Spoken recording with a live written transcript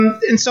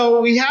And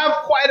so we have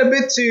quite a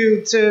bit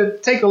to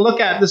take a look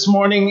at this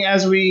morning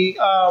as we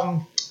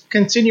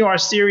continue our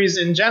series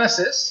in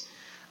Genesis.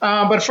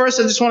 But first,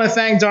 I just want to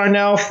thank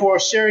Darnell for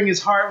sharing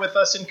his heart with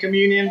us in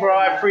communion, bro.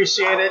 I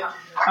appreciate it.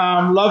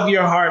 Love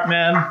your heart,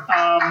 man.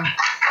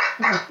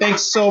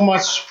 Thanks so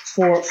much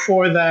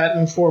for that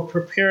and for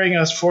preparing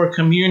us for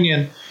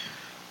communion.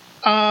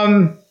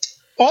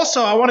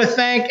 Also, I want to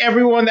thank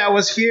everyone that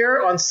was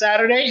here on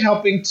Saturday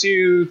helping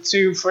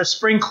for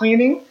spring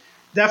cleaning.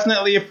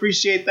 Definitely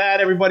appreciate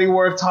that. Everybody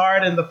worked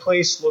hard and the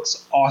place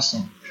looks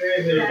awesome.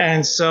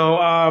 And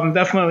so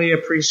definitely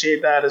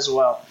appreciate that as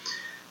well.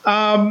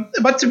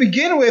 But to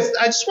begin with,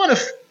 I just want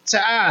to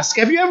ask,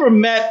 have you ever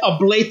met a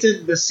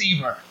blatant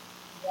deceiver?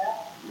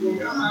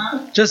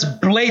 Yeah.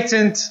 Just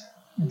blatant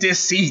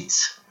deceit,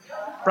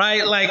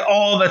 right? Like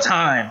all the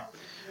time,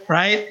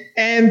 right?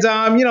 And,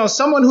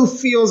 someone who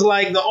feels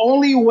like the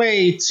only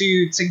way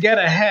to get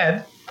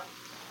ahead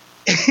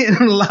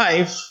in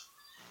life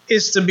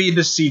is to be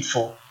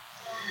deceitful.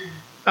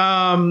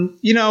 And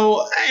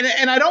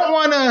I don't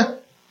want to,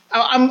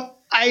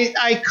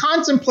 I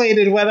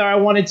contemplated whether I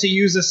wanted to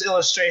use this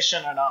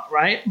illustration or not,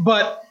 right?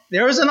 But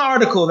there is an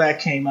article that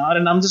came out,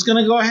 and I'm just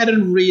going to go ahead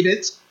and read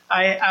it.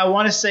 I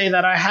want to say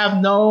that I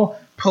have no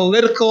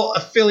political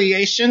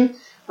affiliation,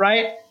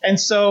 right? And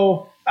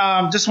so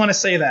just want to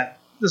say that.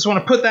 Just want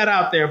to put that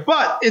out there.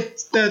 But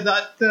it's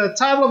the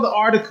title of the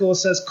article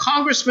says,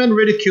 Congressman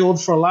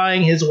ridiculed for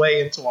lying his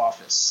way into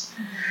office.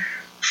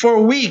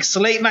 For weeks,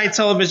 late night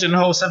television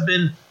hosts have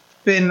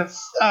been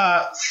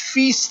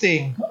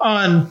feasting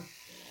on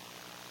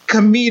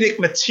comedic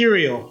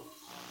material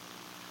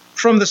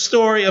from the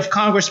story of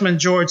Congressman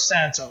George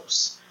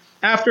Santos.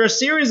 After a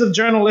series of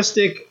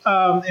journalistic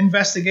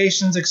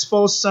investigations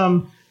exposed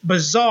some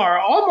bizarre,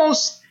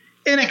 almost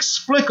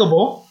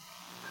inexplicable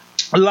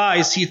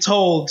lies he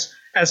told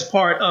as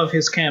part of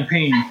his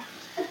campaign.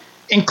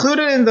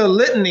 Included in the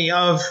litany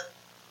of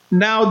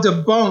now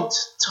debunked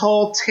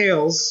tall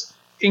tales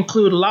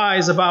include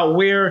lies about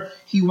where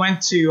he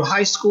went to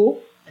high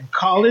school and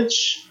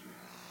college,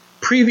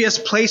 previous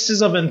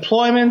places of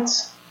employment,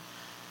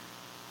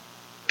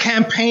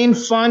 campaign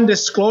fund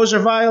disclosure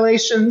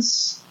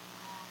violations,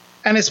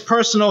 and his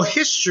personal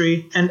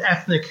history and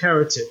ethnic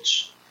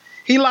heritage.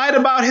 He lied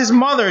about his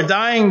mother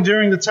dying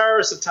during the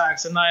terrorist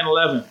attacks of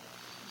 9/11,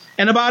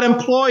 and about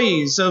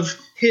employees of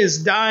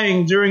his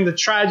dying during the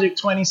tragic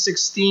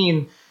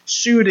 2016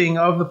 shooting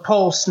of the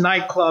Pulse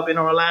nightclub in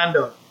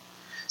Orlando.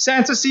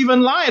 Santos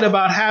even lied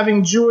about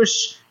having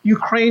Jewish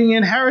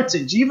Ukrainian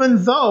heritage,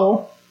 even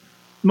though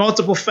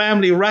multiple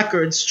family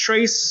records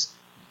trace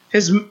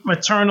his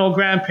maternal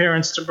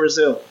grandparents to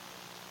Brazil.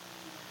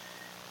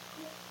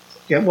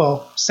 Yeah,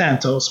 well,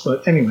 Santos,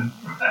 but anyway.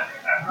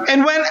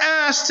 And when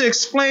asked to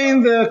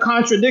explain the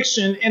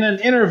contradiction in an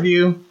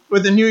interview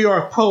with the New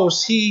York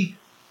Post, he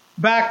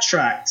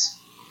backtracked.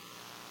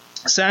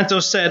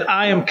 Santos said,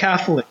 "I am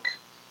Catholic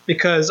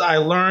because I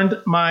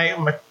learned my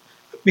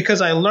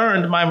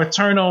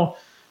maternal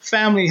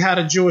family had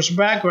a Jewish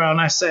background.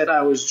 I said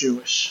I was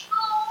Jewish."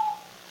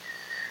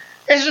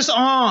 It's just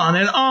on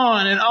and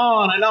on and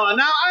on and on.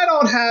 Now, I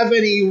don't have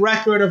any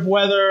record of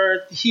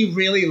whether he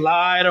really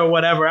lied or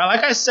whatever.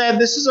 Like I said,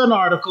 this is an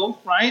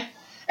article, right?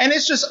 And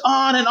it's just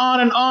on and on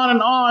and on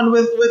and on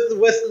with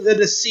the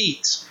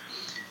deceit.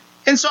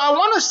 And so I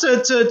want us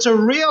to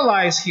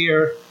realize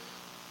here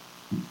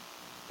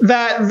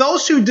that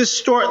those who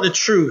distort the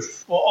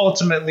truth will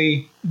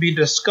ultimately be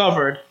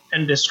discovered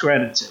and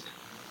discredited.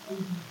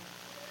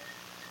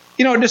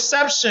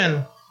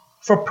 Deception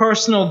for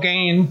personal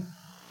gain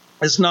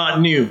is not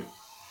new.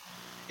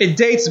 It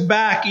dates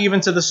back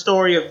even to the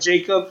story of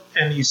Jacob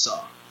and Esau.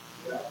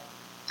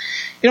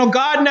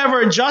 God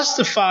never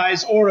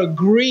justifies or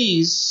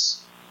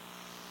agrees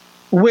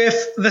with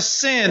the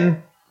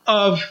sin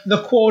of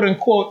the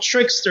quote-unquote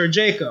trickster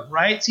Jacob,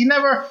 right? He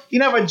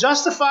never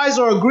justifies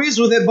or agrees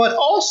with it, but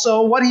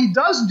also what he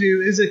does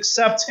do is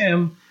accept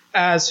him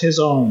as his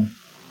own.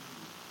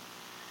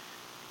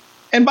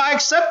 And by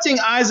accepting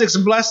Isaac's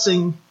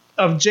blessing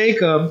of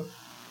Jacob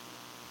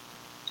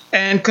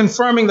and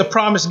confirming the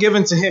promise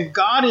given to him,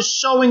 God is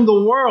showing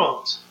the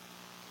world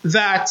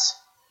that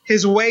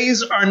his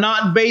ways are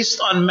not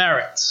based on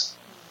merit.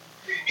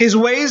 His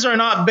ways are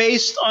not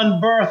based on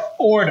birth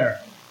order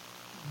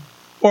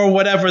or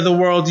whatever the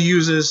world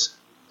uses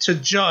to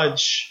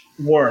judge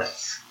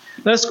worth.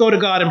 Let's go to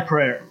God in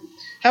prayer.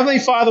 Heavenly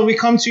Father, we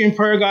come to you in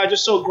prayer, God,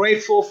 just so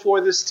grateful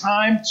for this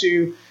time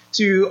to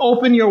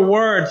open your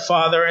word,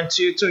 Father, and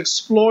to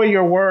explore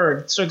your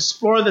word, to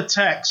explore the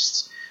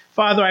text.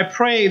 Father, I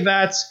pray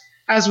that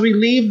as we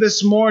leave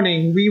this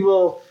morning, we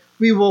will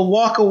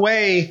walk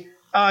away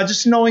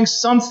just knowing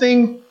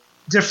something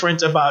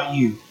different about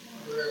you,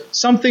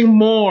 something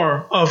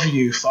more of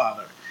you,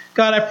 Father.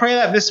 God, I pray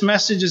that this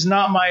message is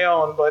not my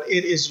own, but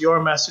it is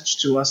your message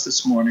to us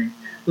this morning.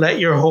 Let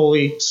your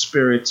Holy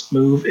Spirit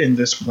move in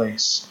this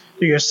place.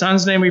 Through your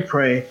Son's name we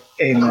pray.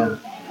 Amen.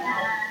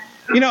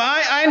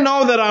 I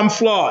know that I'm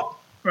flawed,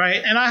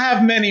 right? And I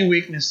have many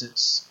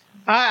weaknesses.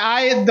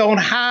 I don't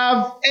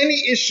have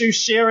any issue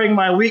sharing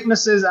my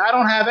weaknesses. I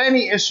don't have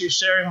any issue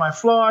sharing my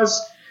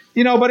flaws.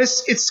 But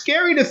it's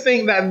scary to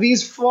think that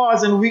these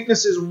flaws and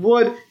weaknesses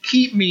would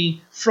keep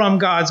me from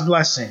God's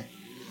blessing.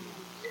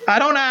 I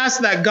don't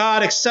ask that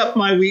God accept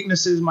my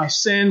weaknesses, my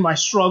sin, my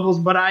struggles,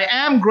 but I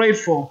am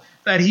grateful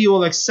that he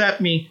will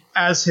accept me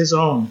as his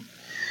own.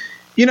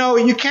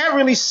 You can't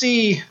really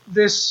see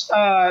this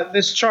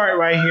chart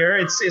right here.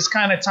 It's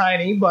kind of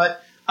tiny,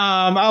 but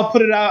I'll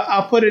put it out.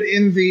 I'll put it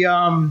in the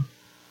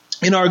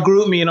in our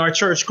group me, in our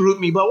church group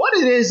me. But what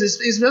it is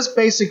just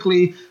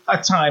basically a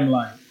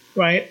timeline,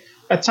 right?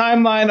 A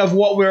timeline of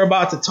what we're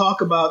about to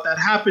talk about that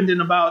happened in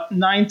about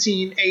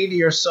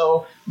 1980 or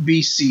so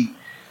BC.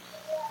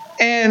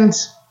 And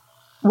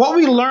what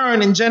we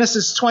learn in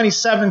Genesis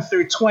 27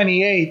 through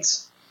 28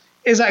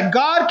 is that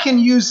God can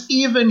use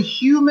even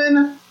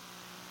human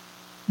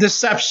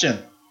deception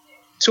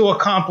to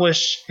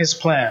accomplish his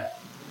plan.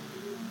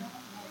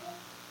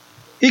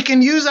 He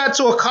can use that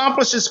to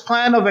accomplish his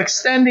plan of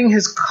extending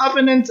his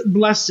covenant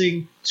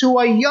blessing to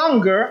a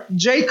younger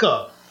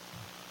Jacob.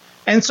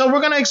 And so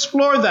we're going to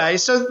explore that.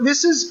 So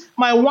this is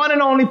my one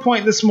and only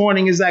point this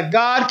morning, is that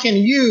God can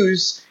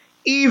use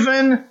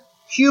even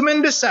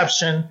human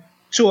deception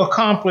to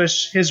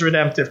accomplish his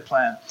redemptive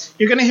plan.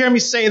 You're going to hear me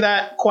say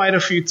that quite a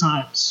few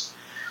times.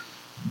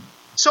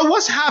 So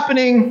what's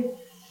happening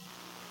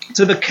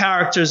to the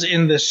characters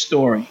in this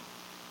story?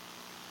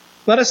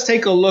 Let us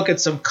take a look at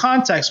some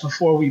context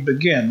before we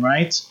begin,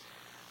 right?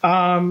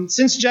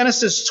 Since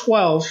Genesis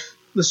 12,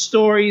 the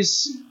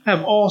stories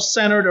have all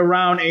centered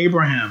around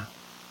Abraham,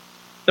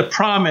 the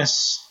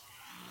promise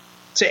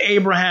to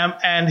Abraham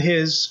and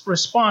his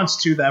response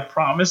to that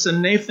promise.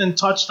 And Nathan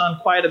touched on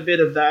quite a bit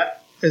of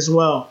that as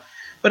well.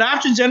 But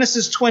after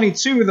Genesis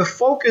 22, the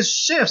focus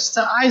shifts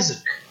to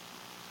Isaac.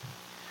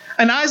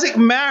 And Isaac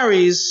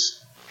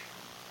marries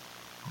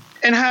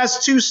and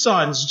has two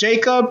sons,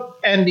 Jacob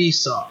and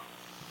Esau.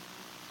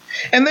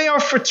 And they are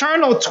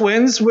fraternal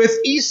twins, with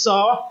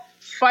Esau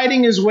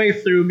fighting his way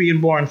through being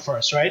born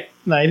first, right?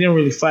 No, he didn't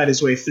really fight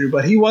his way through,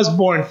 but he was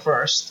born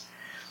first,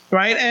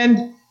 right?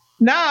 And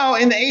now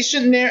in the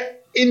ancient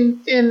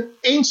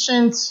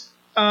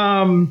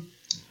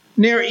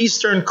Near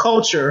Eastern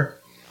culture,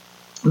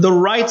 the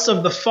rights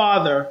of the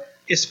father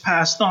is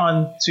passed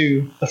on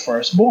to the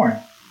firstborn,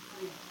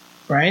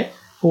 right?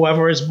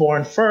 Whoever is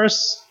born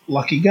first,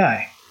 lucky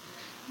guy,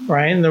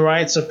 right? And the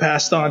rights are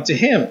passed on to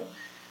him.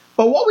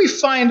 But what we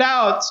find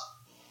out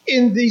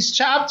in these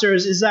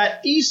chapters is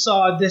that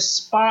Esau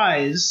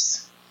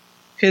despised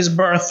his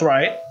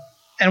birthright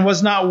and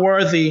was not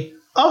worthy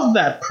of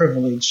that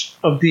privilege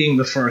of being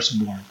the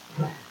firstborn.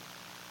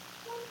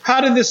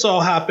 How did this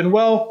all happen?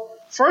 Well,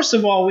 first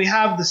of all, we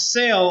have the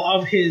sale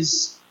of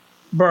his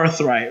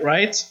birthright,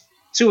 right,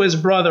 to his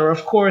brother.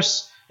 Of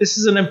course, this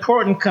is an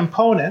important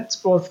component.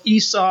 Both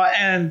Esau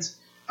and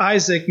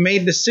Isaac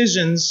made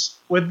decisions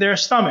with their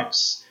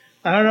stomachs.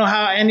 I don't know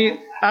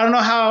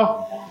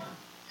how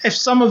if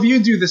some of you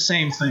do the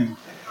same thing,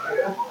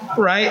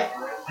 right?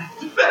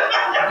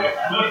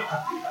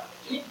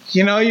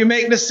 You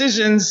make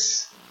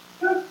decisions,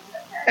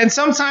 and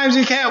sometimes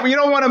you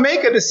don't want to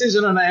make a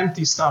decision on an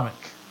empty stomach.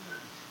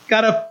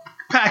 Got to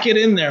pack it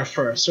in there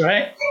first,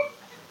 right?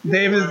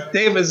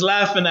 David's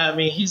laughing at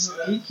me.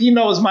 He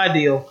knows my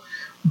deal.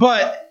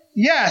 But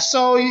yeah,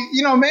 so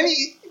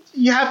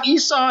you have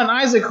Esau and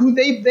Isaac who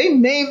they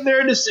made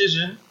their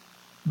decision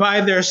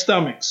by their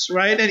stomachs,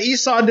 right? And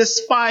Esau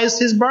despised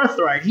his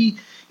birthright.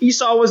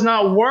 Esau was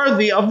not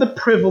worthy of the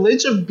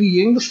privilege of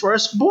being the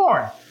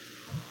firstborn.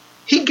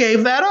 He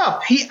gave that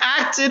up. He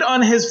acted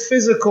on his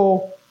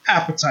physical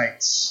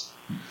appetites.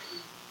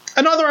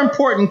 Another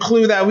important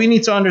clue that we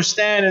need to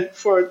understand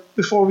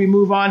before we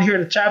move on here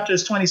to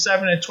chapters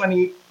 27 and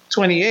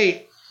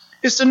 28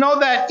 is to know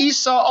that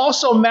Esau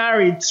also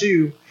married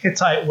two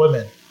Hittite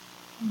women.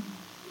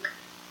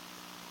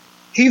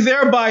 He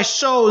thereby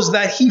shows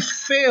that he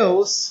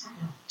fails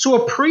to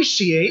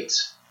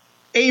appreciate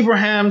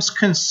Abraham's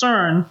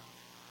concern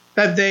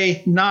that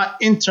they not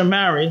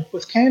intermarry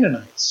with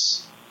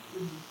Canaanites.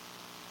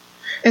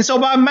 And so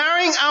by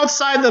marrying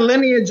outside the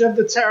lineage of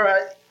the Torah,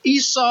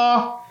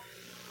 Esau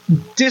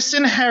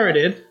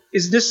disinherited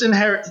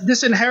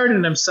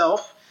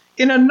himself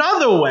in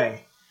another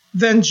way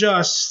than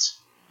just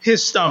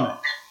his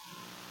stomach,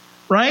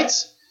 right?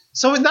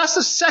 So that's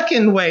the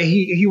second way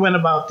he went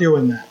about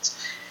doing that.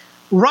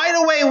 Right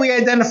away, we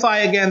identify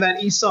again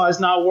that Esau is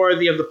not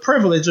worthy of the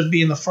privilege of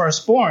being the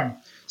firstborn.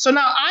 So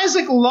now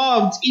Isaac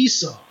loved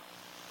Esau.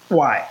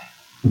 Why?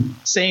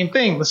 Same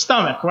thing, the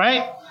stomach,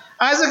 right?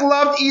 Isaac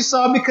loved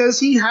Esau because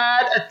he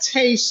had a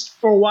taste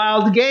for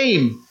wild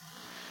game.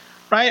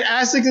 Right?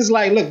 Isaac is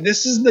like, look,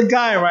 this is the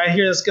guy right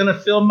here that's going to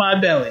fill my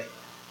belly.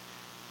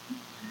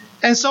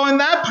 And so in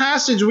that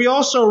passage, we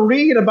also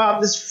read about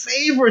this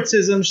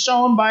favoritism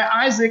shown by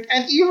Isaac,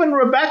 and even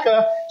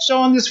Rebekah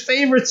showing this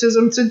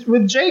favoritism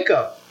with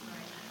Jacob.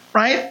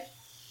 Right?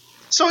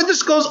 So it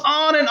just goes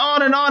on and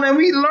on and on, and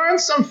we learn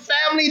some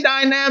family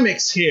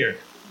dynamics here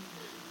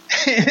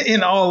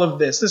in all of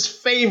this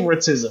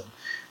favoritism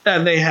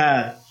that they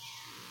had.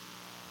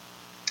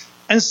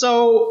 And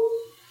so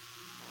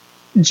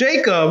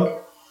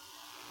Jacob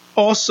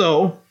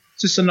also,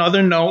 just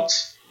another note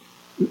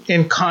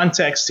in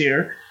context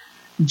here,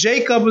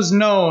 Jacob was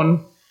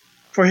known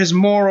for his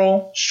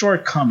moral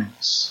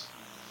shortcomings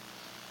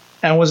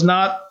and was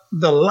not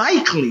the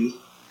likely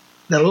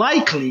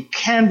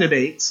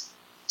candidate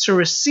to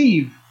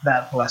receive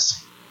that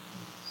blessing.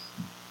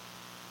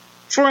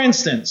 For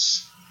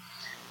instance,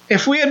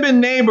 if we have been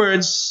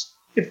neighbors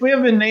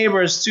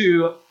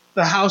to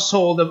the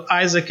household of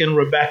Isaac and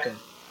Rebekah,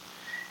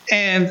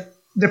 and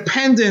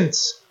dependent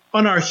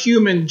on our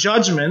human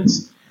judgment,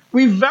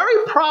 we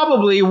very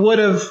probably would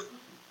have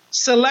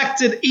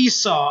selected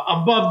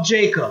Esau above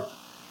Jacob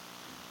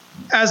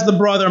as the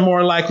brother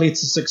more likely to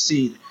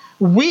succeed.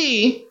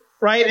 We,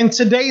 right, in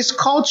today's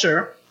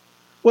culture,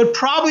 would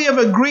probably have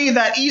agreed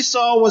that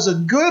Esau was a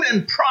good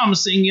and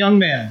promising young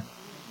man.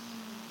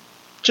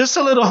 Just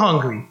a little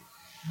hungry,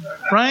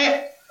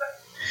 right?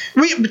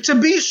 To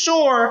be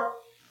sure,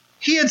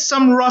 he had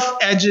some rough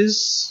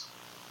edges.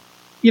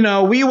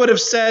 We would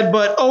have said,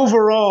 but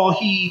overall,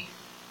 he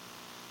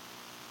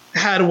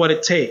had what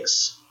it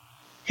takes.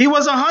 He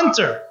was a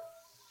hunter.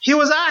 He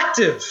was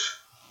active,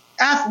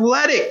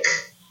 athletic,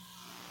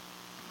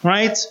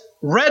 right?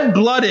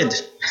 Red-blooded,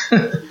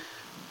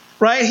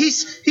 right? He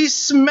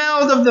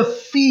smelled of the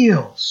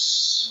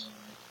fields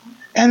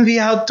and the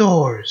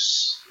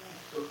outdoors.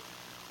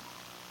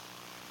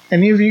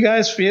 Any of you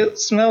guys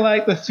smell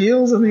like the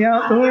fields and the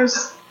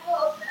outdoors?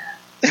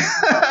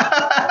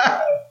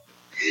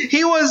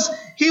 He was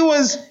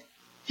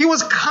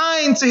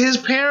kind to his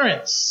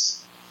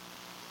parents,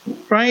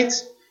 right?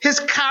 His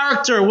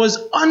character was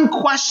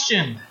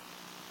unquestioned.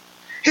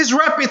 His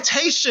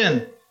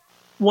reputation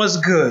was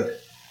good,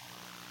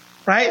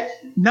 right?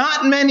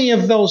 Not many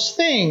of those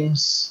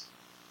things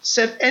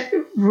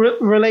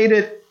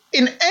related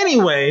in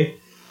any way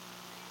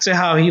to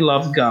how he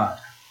loved God.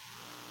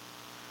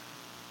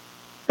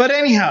 But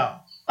anyhow,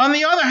 on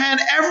the other hand,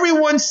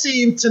 everyone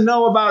seemed to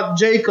know about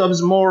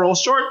Jacob's moral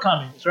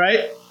shortcomings,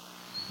 right?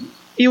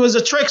 He was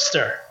a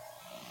trickster.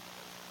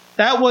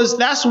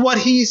 That's what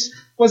he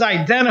was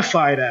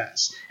identified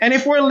as. And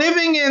if we're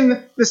living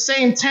in the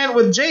same tent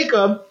with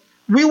Jacob,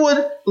 we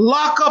would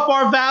lock up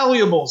our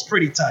valuables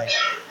pretty tight.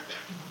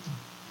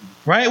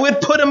 Right?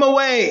 We'd put them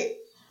away.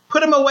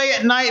 Put them away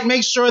at night,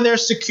 make sure they're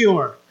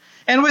secure.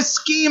 And with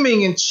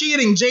scheming and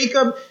cheating,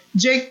 Jacob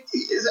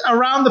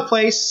around the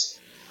place,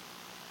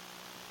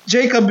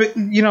 Jacob,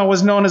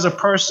 was known as a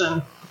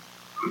person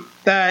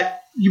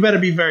that you better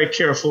be very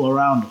careful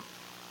around him.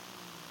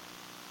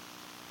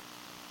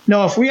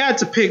 No, if we had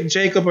to pick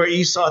Jacob or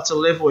Esau to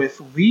live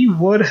with, we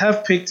would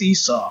have picked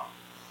Esau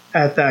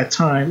at that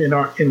time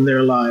in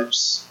their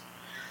lives.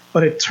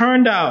 But it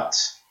turned out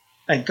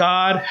that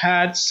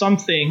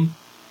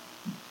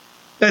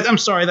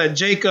that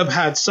Jacob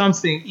had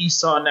something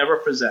Esau never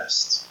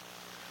possessed.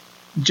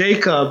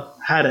 Jacob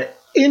had an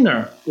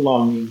inner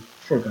longing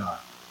for God.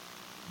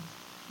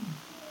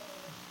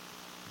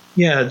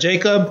 Yeah,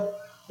 Jacob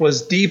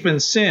was deep in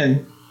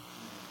sin,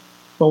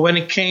 but when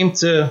it came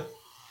to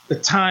the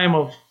time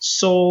of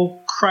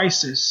soul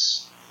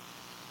crisis,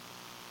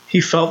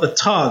 he felt the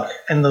tug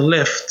and the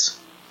lift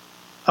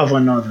of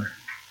another.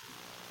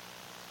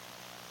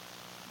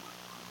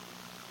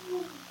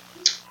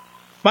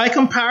 By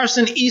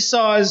comparison,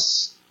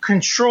 Esau's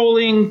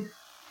controlling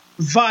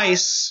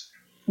vice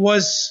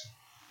was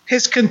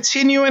his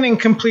continuing and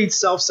complete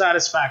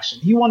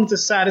self-satisfaction. He wanted to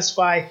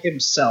satisfy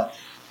himself.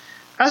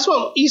 That's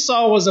what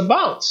Esau was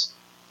about,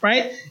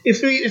 right?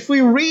 If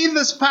we read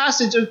this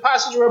passage, the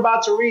passage we're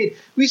about to read,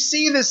 we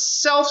see this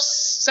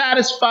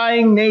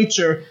self-satisfying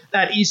nature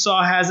that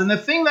Esau has. And the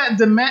thing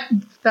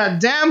that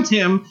damned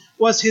him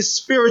was his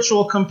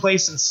spiritual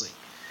complacency.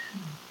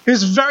 He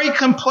was very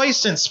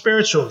complacent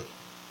spiritually.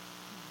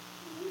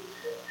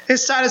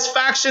 His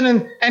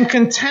satisfaction and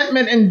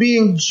contentment in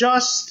being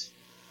just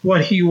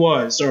what he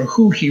was or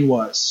who he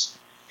was.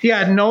 He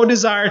had no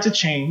desire to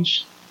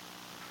change.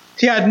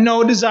 He had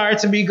no desire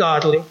to be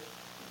godly.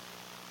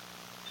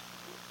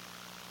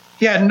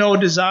 He had no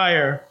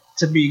desire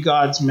to be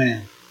God's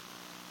man.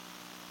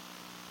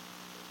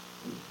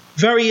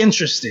 Very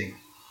interesting.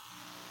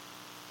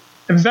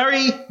 A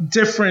very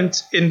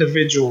different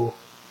individual.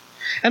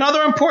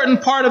 Another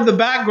important part of the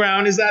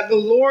background is that the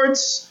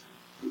Lord's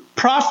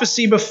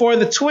prophecy before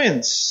the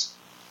twins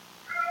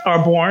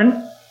are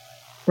born,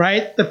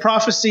 right? The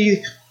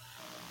prophecy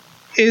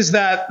is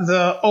that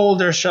the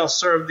older shall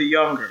serve the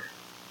younger.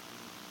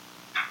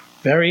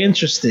 Very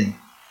interesting.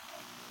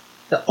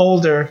 The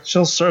older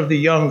shall serve the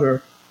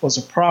younger was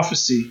a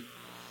prophecy.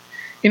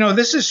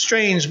 This is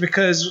strange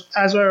because,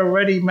 as I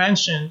already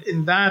mentioned,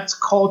 in that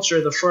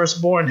culture, the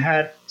firstborn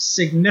had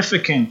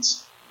significant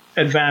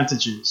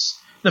advantages.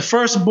 The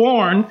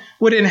firstborn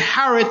would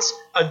inherit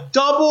a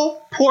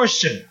double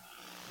portion.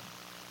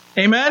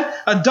 Amen?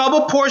 A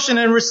double portion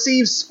and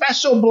receive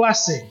special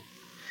blessing.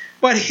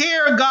 But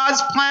here,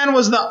 God's plan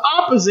was the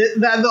opposite,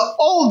 that the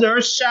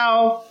older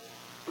shall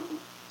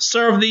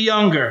serve the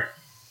younger.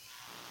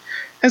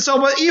 And so,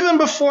 but even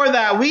before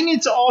that, we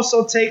need to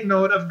also take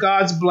note of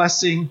God's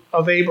blessing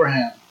of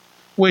Abraham,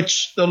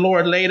 which the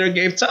Lord later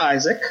gave to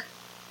Isaac,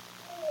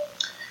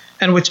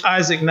 and which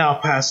Isaac now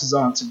passes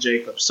on to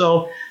Jacob.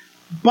 So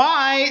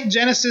by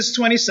Genesis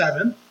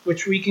 27,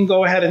 which we can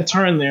go ahead and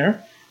turn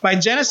there, by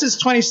Genesis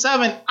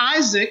 27,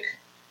 Isaac,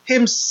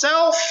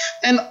 himself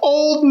an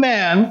old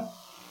man,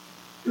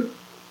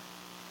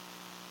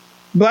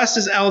 blessed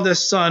his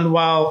eldest son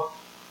while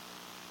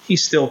he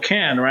still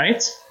can,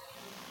 right?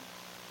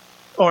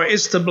 Or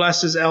is to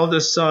bless his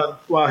eldest son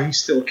while he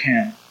still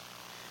can.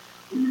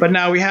 But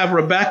now we have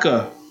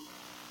Rebekah,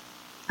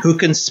 who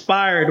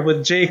conspired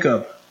with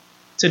Jacob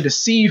to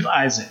deceive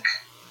Isaac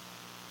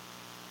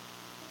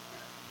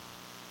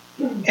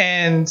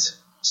and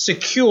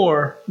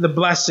secure the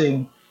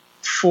blessing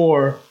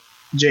for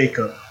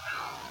Jacob.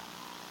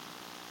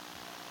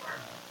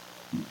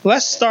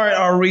 Let's start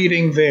our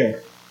reading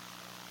there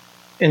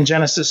in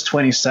Genesis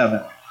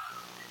 27.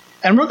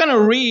 And we're going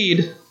to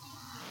read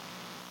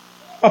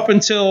up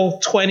until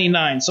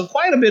 29. So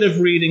quite a bit of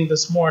reading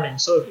this morning.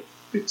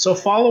 So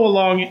follow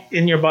along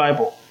in your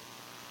Bible.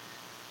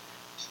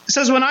 It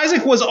says, when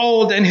Isaac was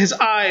old and his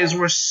eyes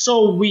were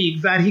so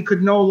weak that he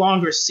could no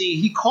longer see,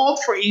 he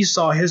called for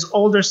Esau, his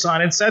older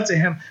son, and said to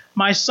him,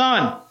 "My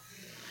son."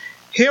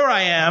 "Here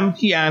I am,"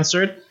 he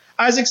answered.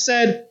 Isaac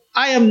said,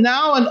 "I am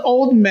now an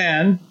old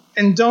man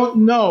and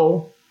don't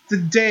know the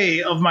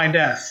day of my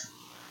death.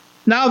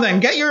 Now then,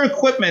 get your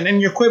equipment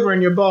and your quiver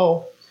and your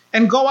bow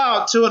and go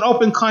out to an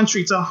open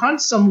country to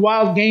hunt some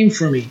wild game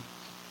for me."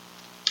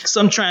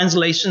 Some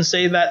translations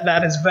say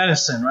that is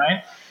venison,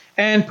 right?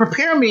 "And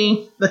prepare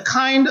me the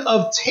kind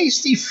of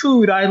tasty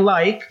food I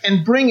like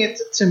and bring it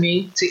to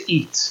me to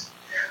eat,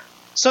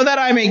 so that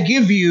I may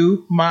give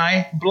you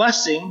my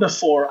blessing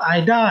before I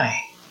die."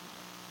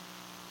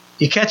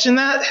 You catching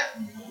that?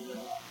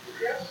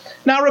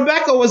 Now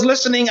Rebekah was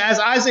listening as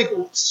Isaac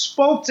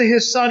spoke to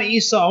his son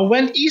Esau.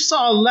 When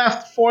Esau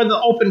left for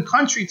the open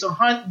country to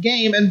hunt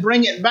game and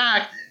bring it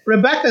back,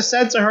 Rebekah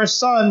said to her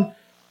son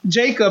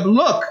Jacob,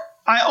 "Look,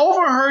 I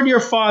overheard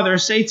your father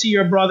say to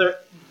your brother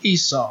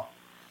Esau,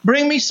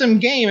 'Bring me some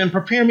game and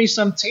prepare me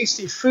some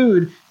tasty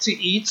food to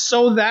eat,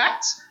 so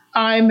that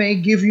I may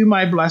give you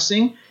my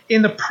blessing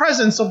in the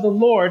presence of the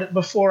Lord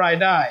before I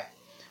die.'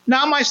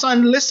 Now, my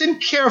son, listen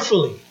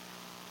carefully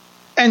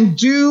and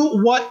do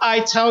what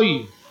I tell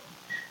you.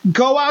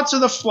 Go out to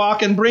the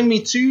flock and bring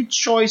me 2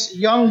 choice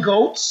young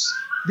goats,"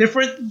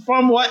 different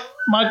from what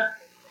my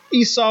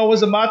Esau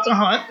was about to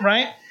hunt,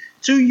 right?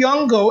 2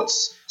 young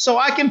goats, "so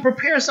I can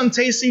prepare some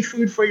tasty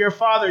food for your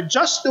father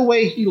just the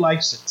way he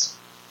likes it.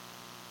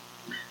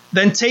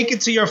 Then take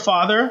it to your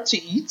father to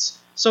eat,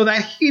 so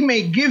that he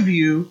may give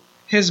you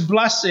his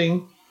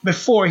blessing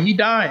before he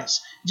dies."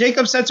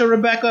 Jacob said to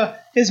Rebekah,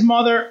 his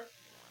mother,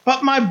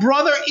 "But my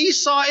brother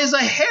Esau is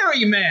a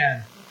hairy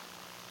man,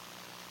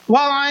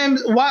 while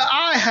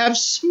I have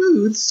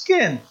smooth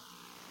skin."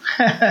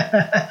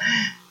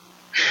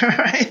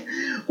 Right?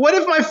 "What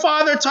if my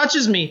father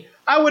touches me?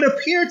 I would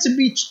appear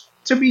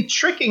to be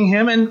tricking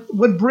him and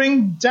would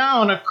bring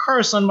down a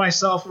curse on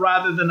myself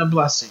rather than a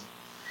blessing."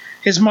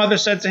 His mother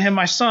said to him,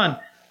 "My son,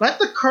 let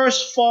the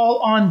curse fall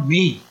on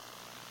me.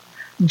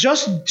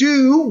 Just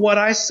do what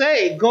I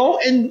say. Go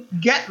and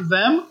get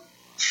them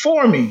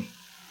for me."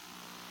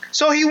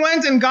 So he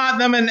went and got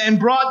them and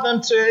brought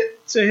them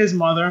to his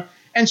mother,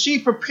 and she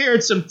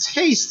prepared some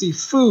tasty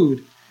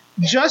food,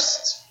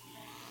 just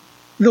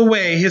the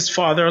way his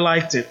father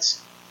liked it.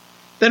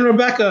 Then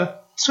Rebekah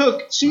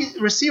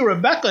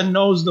Rebekah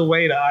knows the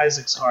way to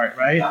Isaac's heart,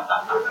 right?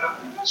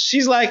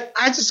 She's like,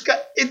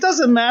 it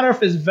doesn't matter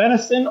if it's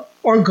venison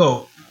or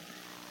goat.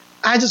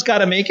 I just got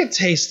to make it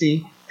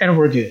tasty and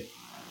we're good.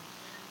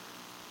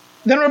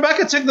 Then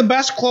Rebekah took the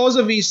best clothes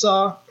of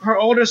Esau, her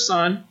older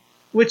son,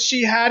 which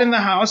she had in the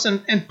house,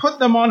 and put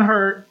them on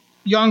her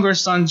younger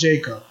son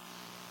Jacob.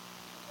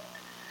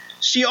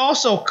 She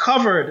also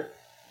covered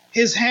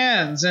his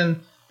hands and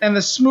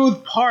the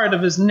smooth part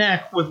of his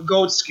neck with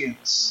goat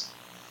skins.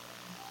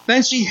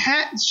 Then she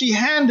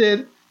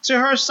handed to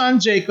her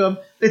son Jacob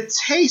the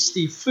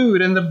tasty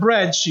food and the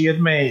bread she had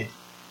made.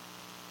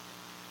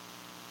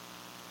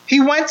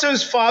 He went to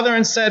his father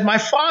and said, "My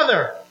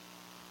father."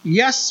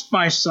 "Yes,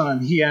 my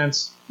son," he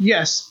answered.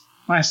 "Yes,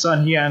 my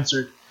son," he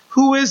answered.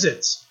 "Who is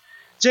it?"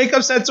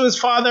 Jacob said to his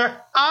father,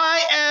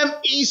 "I am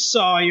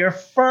Esau, your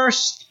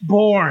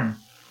firstborn.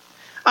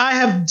 I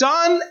have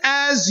done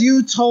as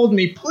you told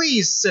me.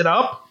 Please sit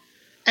up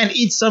and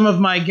eat some of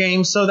my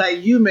game so that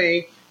you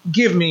may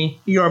give me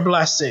your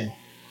blessing."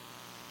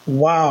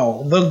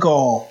 Wow, the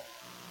gall.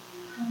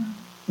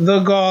 The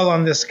gall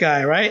on this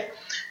guy, right?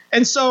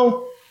 And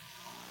so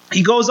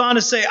he goes on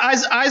to say,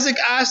 Isaac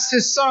asked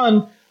his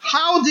son,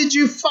 "How did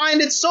you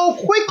find it so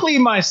quickly,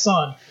 my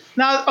son?"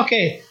 Now,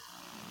 okay,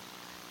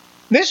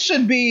 this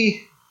should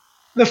be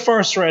the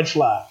first red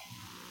flag.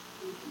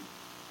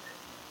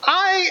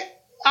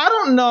 I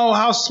don't know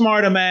how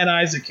smart a man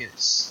Isaac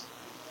is,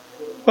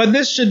 but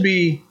this should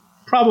be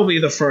probably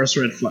the first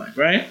red flag,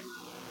 right?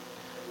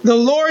 "The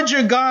Lord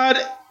your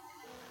God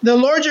The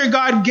Lord your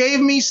God gave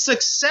me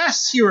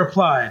success, he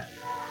replied.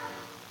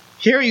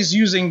 Here he's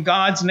using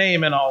God's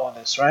name in all of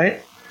this,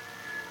 right?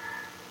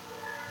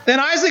 Then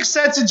Isaac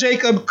said to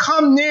Jacob,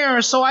 come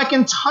near so I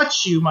can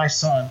touch you, my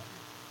son,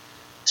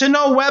 to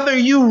know whether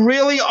you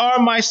really are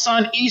my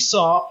son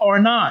Esau or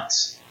not.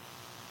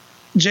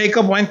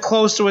 Jacob went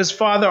close to his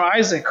father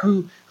Isaac,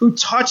 who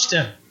touched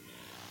him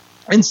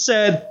and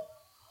said,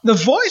 the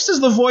voice is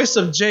the voice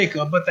of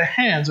Jacob, but the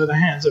hands are the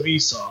hands of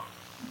Esau.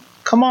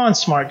 Come on,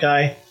 smart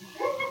guy.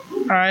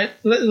 All right,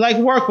 like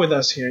work with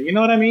us here. You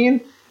know what I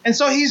mean? And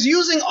so he's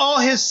using all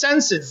his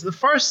senses. The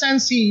first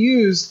sense he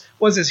used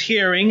was his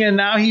hearing, and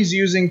now he's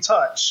using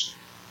touch.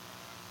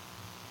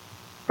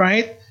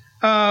 Right?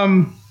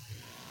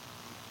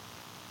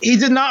 He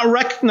did not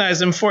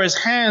recognize him, for his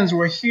hands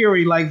were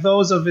hairy like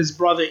those of his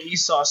brother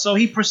Esau. So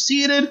he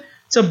proceeded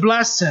to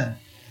bless him.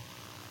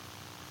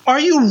 Are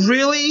you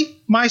really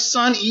my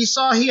son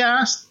Esau? He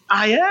asked.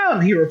 I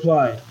am, he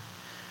replied.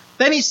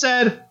 Then he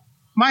said,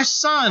 my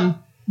son,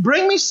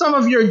 bring me some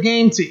of your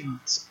game to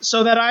eat,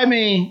 so that I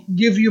may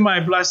give you my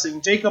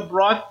blessing. Jacob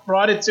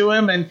brought it to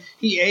him, and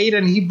he ate,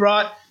 and he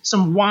brought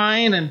some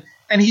wine,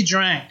 and he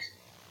drank.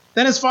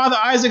 Then his father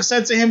Isaac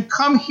said to him,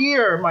 come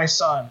here, my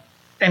son,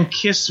 and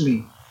kiss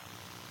me.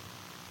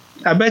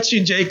 I bet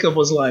you Jacob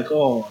was like,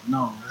 oh,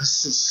 no,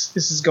 this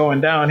is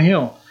going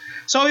downhill.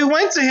 So he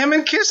went to him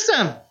and kissed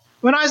him.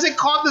 When Isaac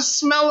caught the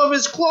smell of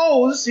his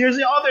clothes, here's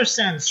the other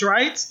sense,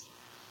 right?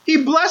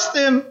 He blessed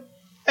him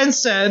and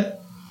said,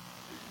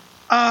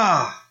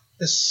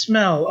 the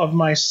smell of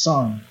my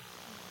son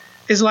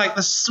is like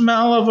the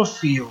smell of a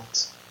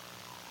field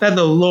that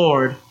the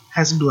Lord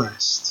has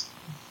blessed.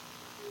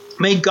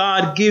 May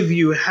God give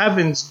you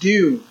heaven's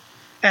dew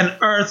and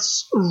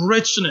earth's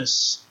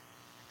richness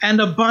and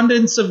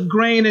abundance of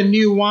grain and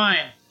new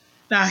wine.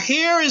 Now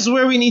here is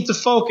where we need to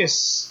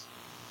focus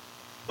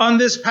on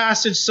this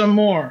passage some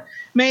more.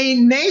 May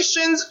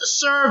nations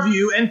serve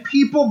you and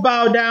people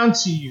bow down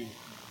to you.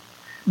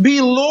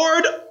 Be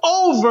Lord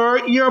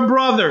over your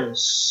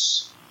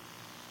brothers.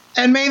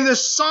 And may the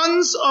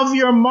sons of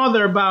your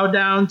mother bow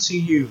down to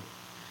you.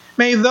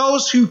 May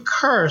those who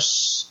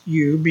curse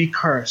you be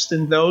cursed,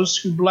 and those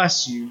who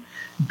bless you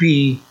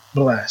be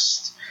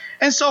blessed.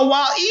 And so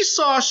while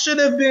Esau should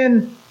have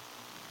been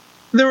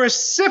the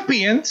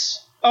recipient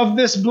of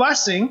this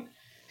blessing,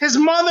 his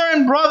mother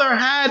and brother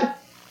had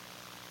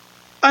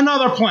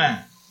another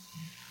plan.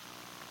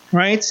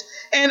 Right?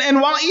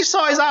 And while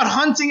Esau is out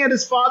hunting at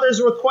his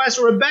father's request,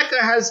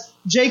 Rebekah has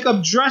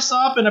Jacob dress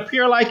up and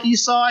appear like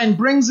Esau and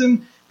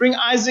bring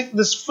Isaac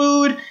this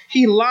food.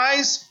 He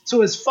lies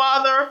to his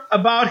father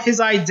about his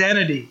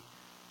identity,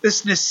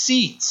 this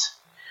deceit.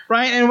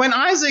 Right? And when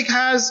Isaac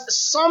has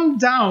some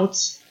doubt,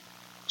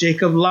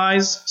 Jacob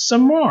lies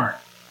some more.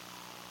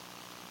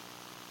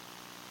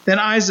 Then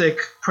Isaac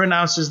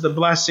pronounces the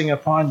blessing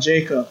upon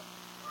Jacob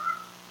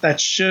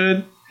that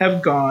should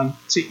have gone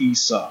to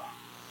Esau.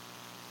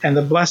 And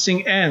the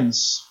blessing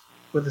ends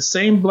with the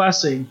same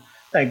blessing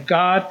that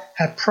God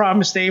had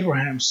promised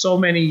Abraham so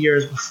many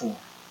years before.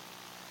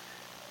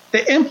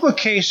 The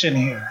implication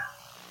here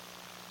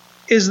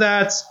is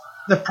that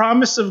the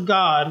promise of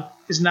God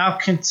is now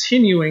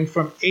continuing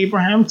from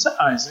Abraham to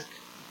Isaac,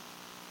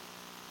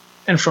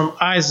 and from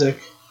Isaac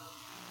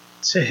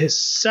to his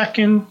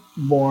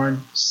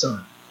second-born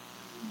son,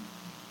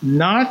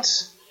 not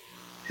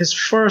his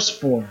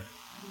firstborn.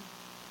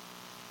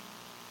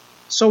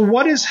 So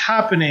what is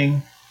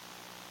happening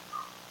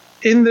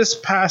in this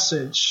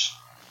passage,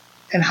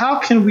 and how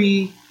can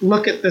we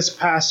look at this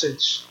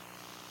passage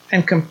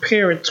and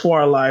compare it to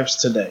our lives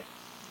today?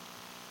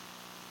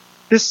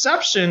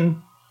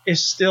 Deception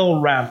is still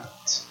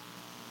rampant.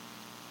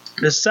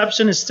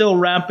 Deception is still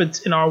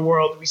rampant in our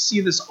world. We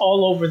see this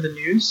all over the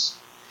news.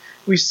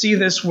 We see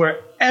this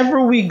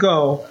wherever we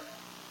go,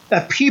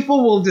 that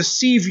people will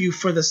deceive you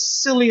for the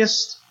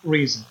silliest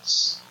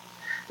reasons.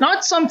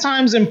 Not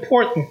sometimes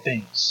important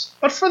things,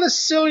 but for the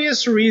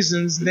silliest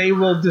reasons they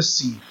will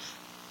deceive.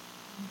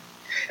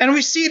 And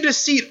we see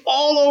deceit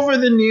all over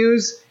the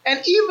news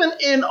and even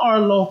in our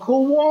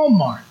local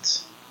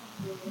Walmart.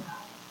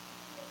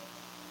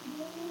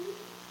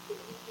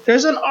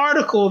 There's an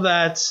article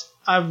that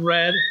I've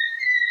read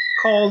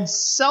called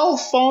Cell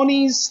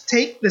Phonies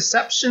Take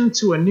Deception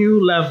to a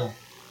New Level.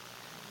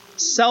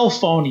 Cell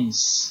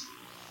phonies.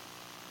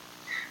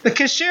 The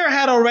cashier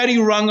had already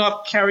rung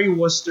up Kerry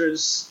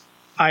Worcester's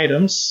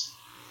items.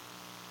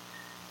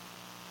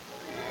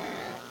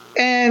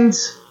 And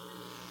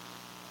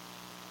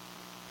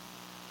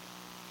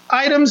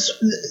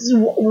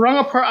rung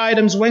up her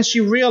items when she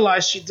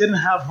realized she didn't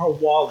have her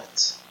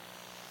wallet.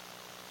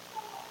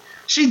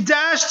 She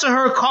dashed to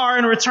her car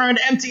and returned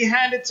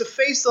empty-handed to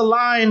face the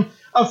line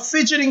of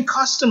fidgeting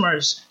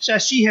customers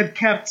that she had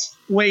kept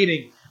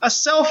waiting. A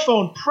cell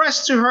phone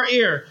pressed to her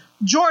ear.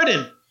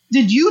 Jordan,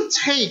 did you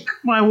take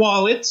my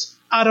wallet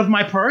out of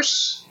my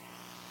purse?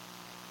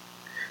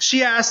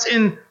 She asked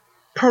in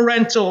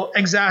parental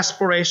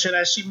exasperation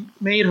as she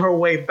made her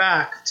way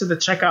back to the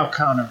checkout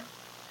counter.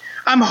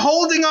 I'm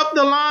holding up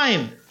the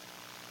line.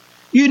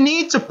 You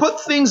need to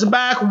put things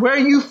back where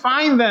you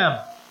find them.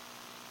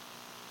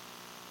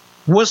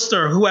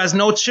 Worcester, who has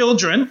no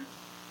children,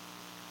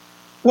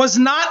 was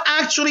not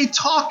actually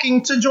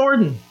talking to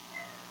Jordan,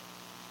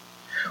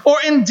 or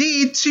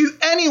indeed to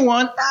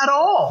anyone at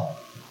all.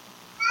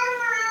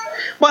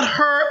 But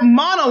her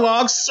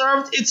monologue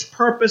served its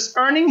purpose,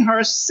 earning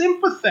her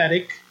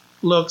sympathetic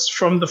looks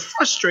from the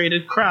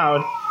frustrated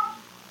crowd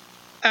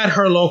at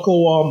her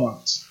local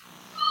Walmart.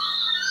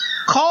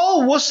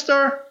 Call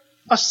Worcester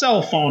a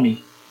cell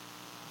phony.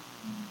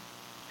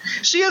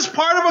 She is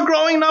part of a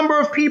growing number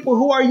of people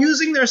who are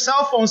using their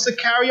cell phones to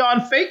carry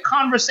on fake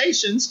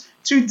conversations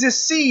to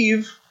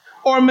deceive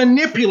or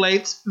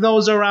manipulate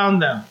those around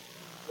them.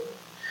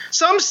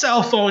 Some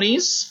cell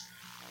phonies,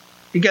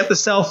 you get the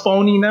cell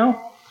phony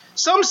now?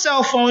 Some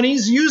cell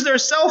phonies use their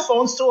cell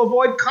phones to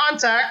avoid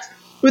contact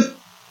with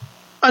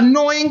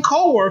annoying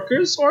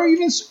coworkers or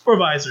even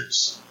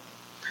supervisors.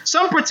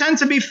 Some pretend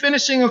to be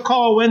finishing a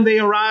call when they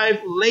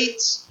arrive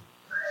late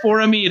for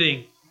a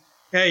meeting.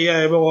 Hey,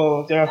 yeah,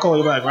 well, I'll call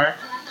you back, right?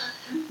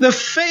 The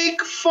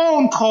fake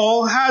phone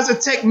call has a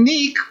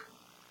technique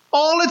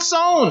all its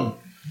own.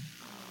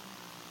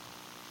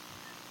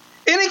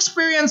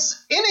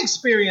 Inexperienced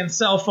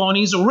cell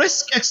phonies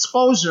risk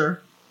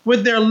exposure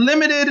with their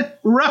limited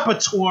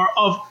repertoire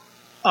of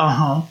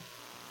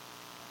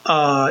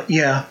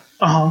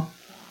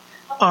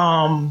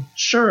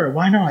sure,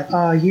 why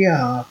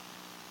not?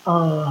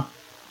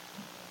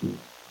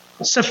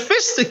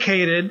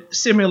 Sophisticated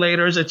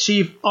simulators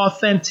achieve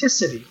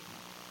authenticity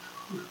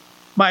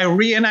by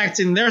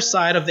reenacting their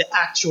side of the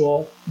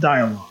actual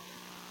dialogue.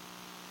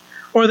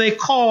 Or they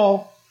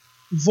call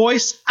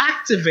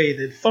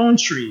voice-activated phone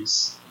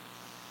trees.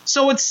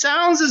 So it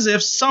sounds as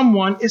if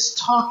someone is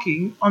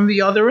talking on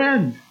the other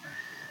end.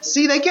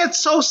 See, they get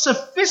so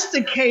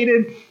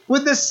sophisticated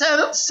with the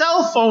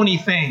cell phony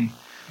thing.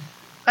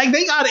 Like,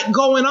 they got it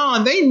going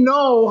on. They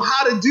know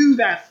how to do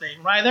that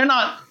thing, right? They're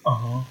not,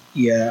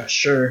 yeah,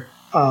 sure,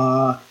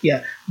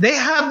 yeah. They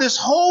have this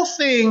whole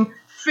thing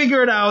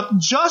figured out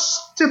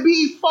just to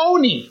be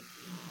phony,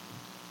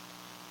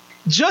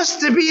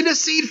 just to be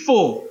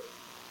deceitful,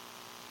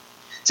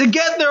 to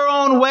get their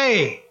own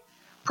way.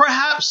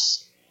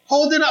 Perhaps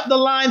holding up the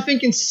line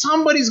thinking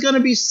somebody's going to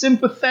be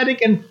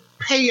sympathetic and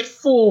pay it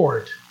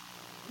forward.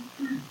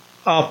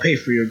 I'll pay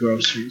for your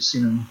groceries,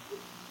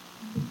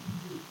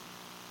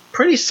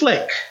 Pretty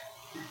slick.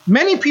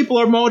 Many people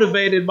are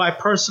motivated by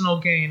personal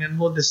gain and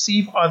will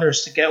deceive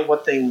others to get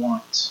what they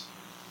want.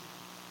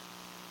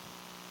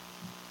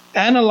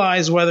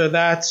 Analyze whether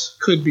that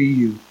could be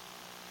you.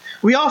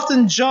 We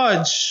often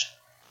judge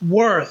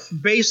worth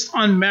based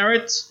on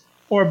merit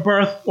or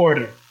birth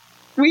order.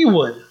 We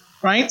would,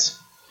 right?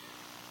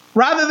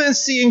 Rather than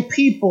seeing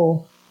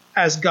people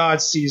as God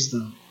sees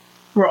them.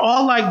 We're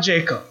all like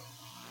Jacob.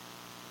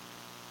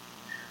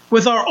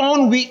 With our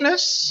own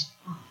weakness,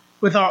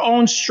 with our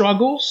own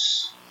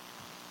struggles,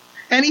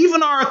 and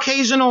even our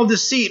occasional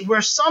deceit.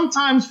 We're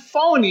sometimes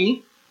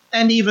phony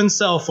and even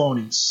cell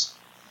phonies.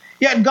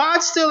 Yet God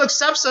still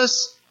accepts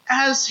us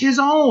as his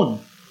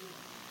own.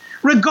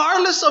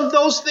 Regardless of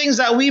those things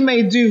that we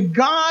may do,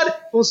 God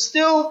will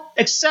still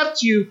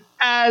accept you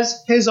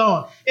as his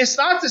own. It's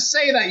not to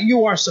say that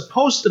you are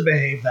supposed to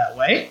behave that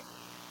way,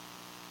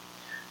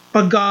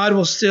 but God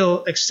will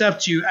still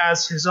accept you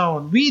as his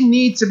own. We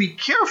need to be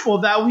careful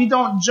that we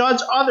don't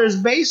judge others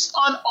based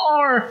on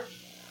our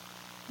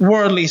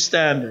worldly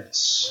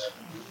standards,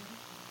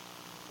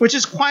 which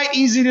is quite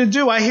easy to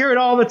do. I hear it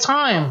all the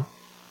time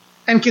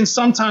and can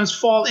sometimes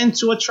fall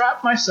into a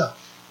trap myself.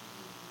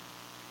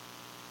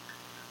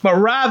 But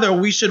rather,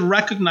 we should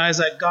recognize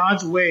that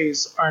God's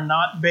ways are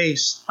not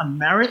based on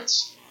merit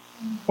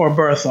or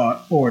birth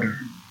order.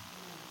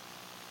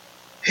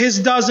 He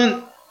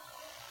doesn't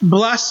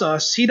bless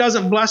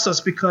us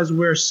because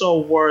we're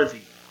so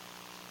worthy.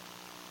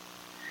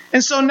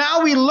 And so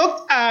now we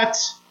looked at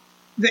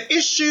the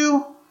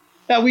issue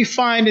that we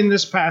find in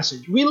this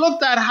passage. We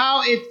looked at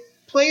how it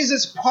plays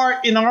its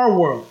part in our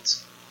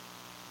world.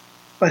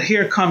 But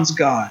here comes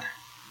God.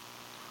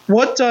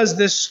 What does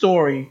this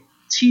story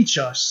teach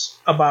us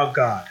about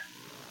God?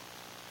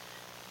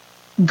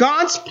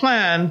 God's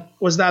plan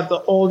was that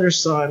the older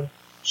son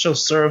shall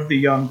serve the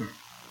younger.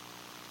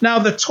 Now,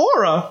 the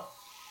Torah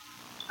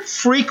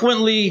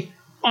frequently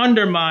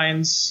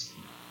undermines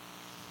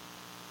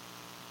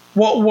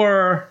what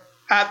were,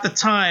 at the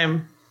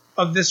time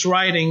of this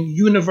writing,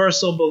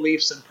 universal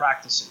beliefs and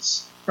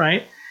practices,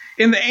 right?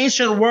 In the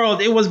ancient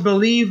world, it was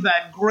believed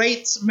that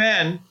great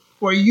men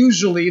were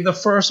usually the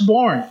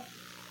firstborn.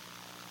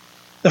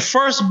 The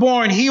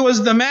firstborn, he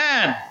was the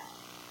man.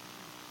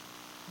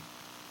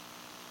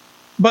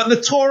 But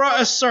the Torah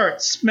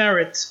asserts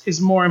merit is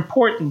more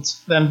important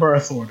than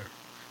birth order.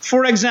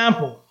 For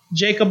example,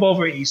 Jacob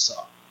over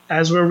Esau,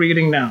 as we're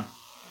reading now.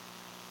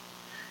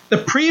 The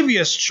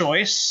previous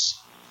choice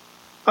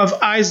of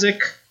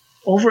Isaac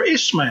over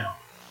Ishmael.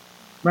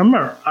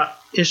 Remember,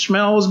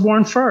 Ishmael was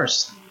born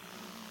first.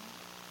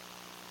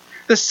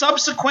 The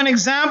subsequent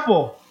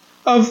example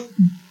of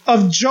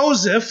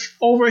Joseph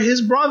over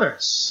his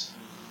brothers.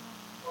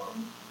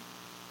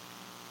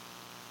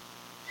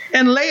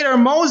 And later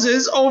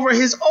Moses over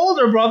his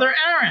older brother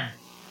Aaron.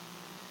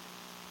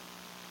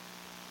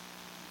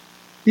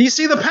 Do you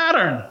see the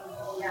pattern?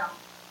 Yeah.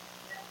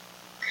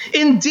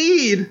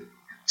 Indeed,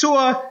 to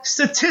a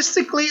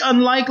statistically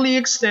unlikely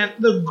extent,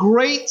 the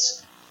great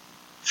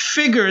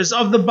figures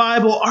of the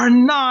Bible are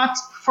not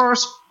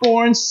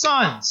firstborn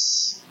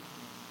sons.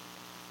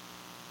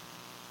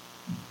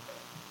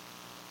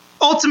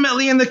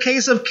 Ultimately, in the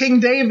case of King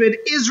David,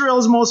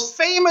 Israel's most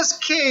famous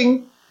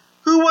king,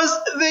 who was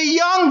the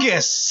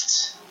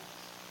youngest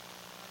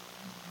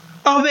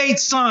of 8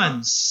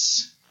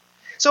 sons.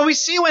 So we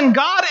see when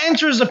God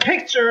enters the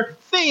picture,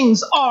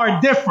 things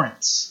are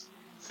different.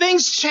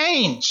 Things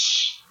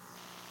change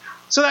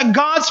so that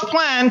God's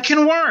plan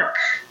can work.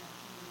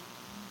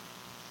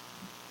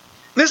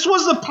 This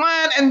was the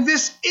plan, and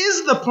this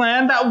is the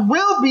plan that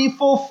will be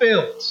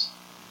fulfilled.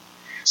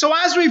 So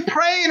as we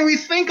pray and we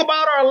think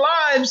about our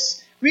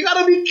lives, we got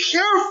to be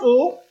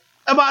careful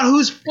about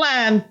whose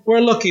plan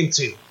we're looking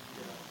to.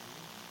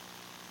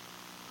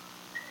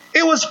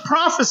 It was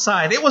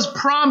prophesied, it was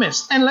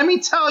promised, and let me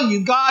tell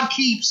you, God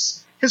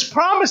keeps his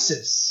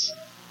promises.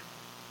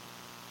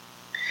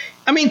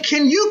 I mean,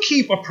 can you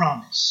keep a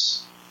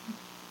promise?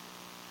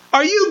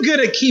 Are you good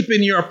at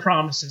keeping your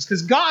promises?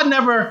 Because God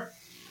never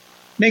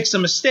makes a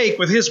mistake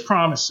with his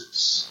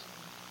promises.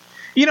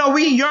 You know,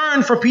 we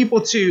yearn for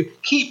people to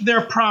keep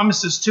their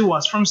promises to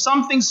us, from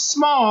something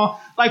small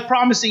like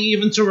promising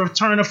even to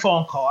return a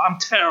phone call. I'm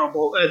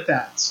terrible at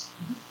that.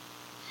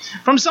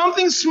 From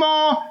something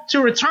small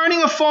to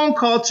returning a phone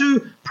call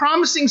to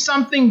promising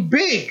something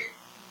big.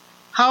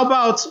 How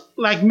about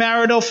like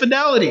marital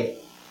fidelity?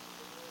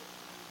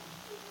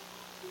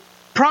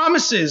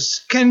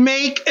 Promises can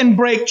make and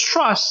break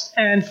trust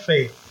and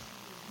faith.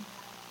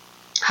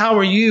 How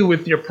are you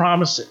with your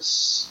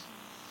promises?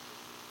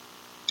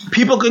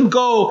 People can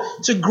go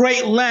to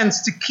great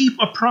lengths to keep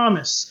a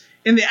promise.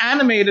 In the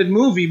animated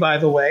movie, by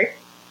the way,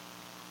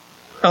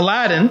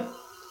 Aladdin,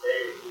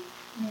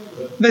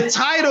 the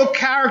title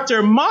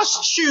character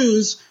must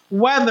choose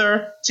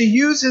whether to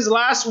use his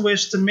last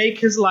wish to make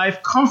his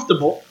life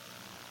comfortable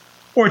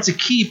or to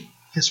keep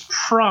his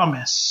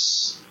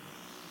promise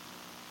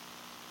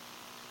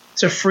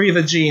to free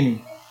the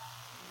genie.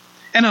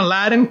 And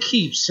Aladdin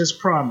keeps his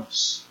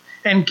promise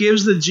and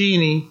gives the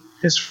genie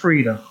his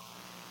freedom.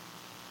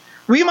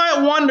 We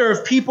might wonder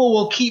if people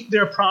will keep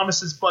their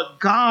promises, but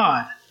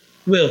God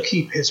will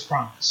keep his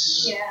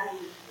promise.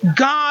 Yeah.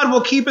 God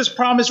will keep his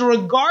promise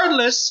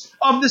regardless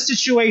of the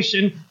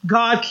situation.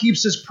 God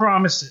keeps his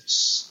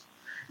promises.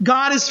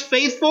 God is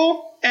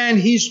faithful and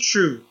he's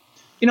true.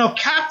 You know,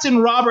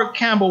 Captain Robert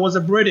Campbell was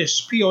a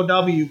British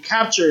POW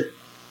captured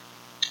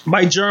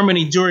by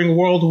Germany during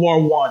World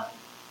War I.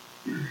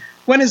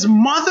 When his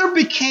mother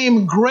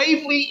became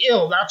gravely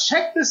ill, now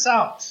check this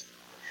out.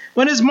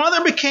 When his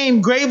mother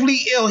became gravely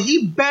ill,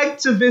 he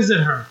begged to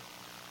visit her.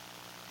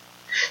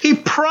 He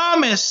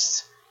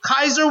promised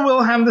Kaiser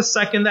Wilhelm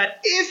II that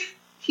if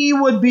he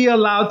would be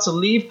allowed to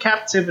leave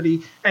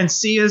captivity and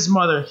see his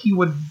mother, he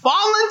would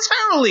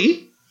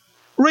voluntarily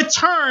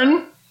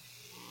return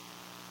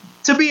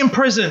to be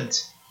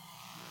imprisoned.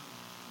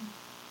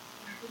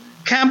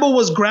 Campbell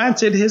was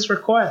granted his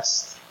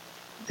request.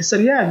 He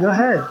said, yeah, go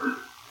ahead.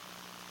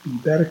 You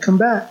better come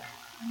back.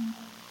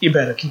 You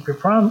better keep your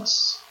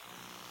promise.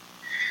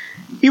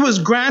 He was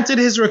granted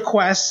his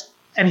request,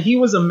 and he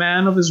was a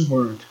man of his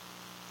word.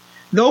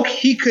 Though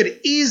he could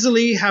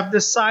easily have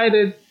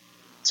decided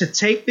to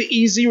take the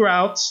easy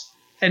route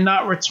and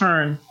not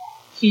return,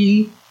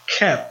 he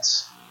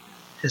kept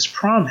his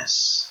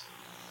promise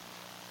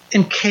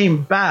and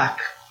came back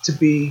to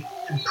be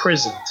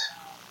imprisoned.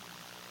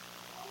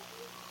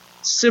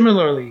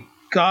 Similarly,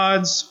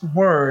 God's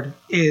word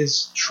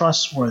is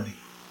trustworthy.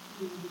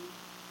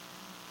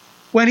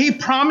 When he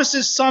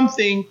promises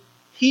something,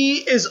 he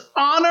is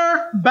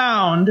honor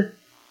bound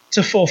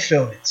to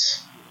fulfill it.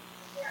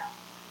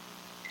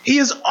 He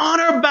is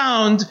honor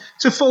bound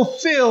to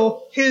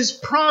fulfill his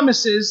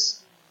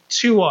promises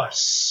to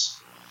us.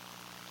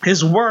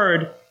 His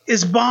word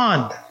is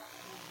bond.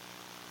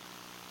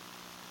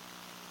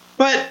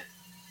 But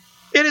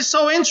it is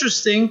so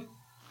interesting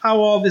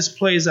how all this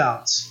plays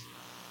out.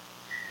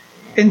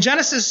 In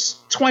Genesis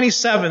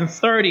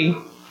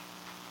 27:30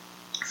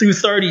 through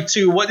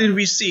 32, what did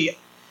we see?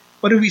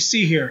 What did we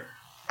see here?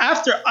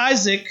 After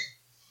Isaac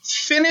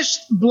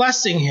finished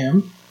blessing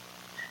him,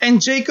 and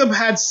Jacob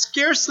had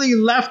scarcely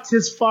left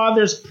his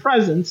father's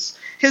presence,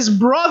 his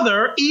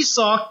brother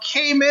Esau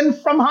came in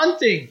from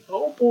hunting.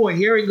 Oh boy,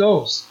 here he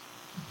goes.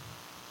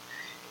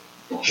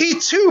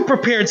 He too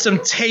prepared some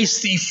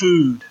tasty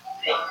food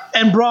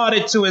and brought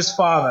it to his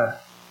father.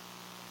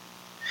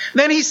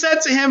 Then he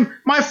said to him,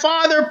 my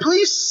father,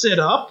 please sit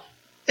up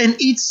and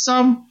eat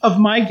some of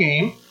my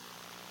game,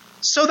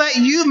 so that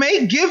you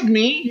may give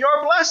me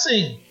your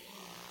blessing.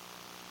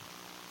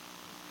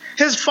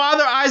 His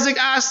father Isaac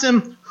asked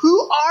him,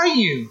 who are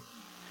you?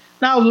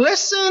 Now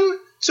listen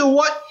to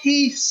what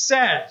he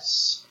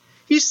says.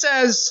 He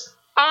says,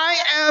 I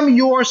am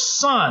your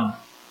son,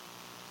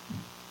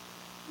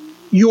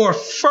 your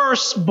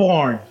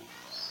firstborn.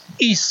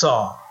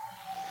 Esau.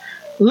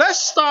 Let's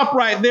stop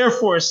right there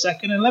for a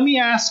second and let me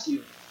ask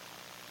you,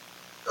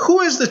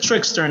 who is the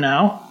trickster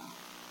now?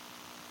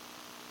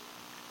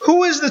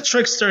 Who is the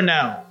trickster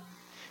now?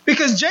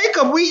 Because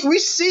Jacob, we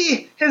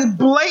see his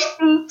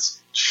blatant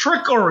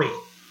trickery.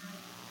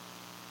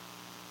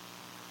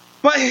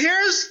 But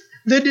here's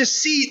the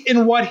deceit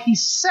in what he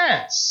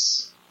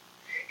says.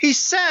 He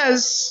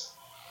says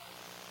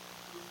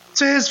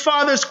to his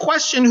father's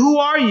question, who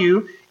are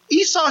you?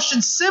 Esau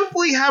should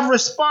simply have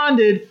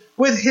responded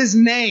with his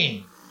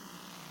name,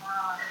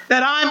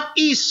 that I'm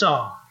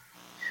Esau.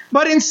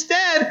 But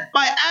instead,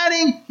 by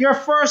adding your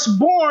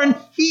firstborn,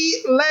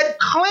 he laid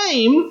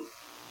claim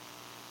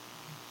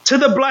to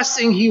the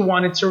blessing he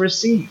wanted to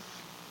receive.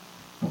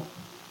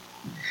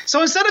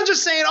 So instead of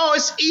just saying, oh,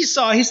 it's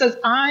Esau, he says,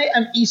 I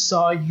am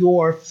Esau,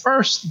 your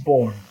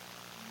firstborn.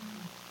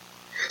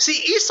 See,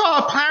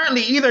 Esau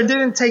apparently either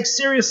didn't take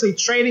seriously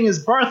trading his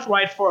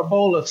birthright for a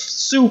bowl of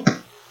soup,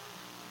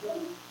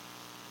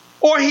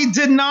 or he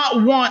did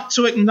not want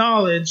to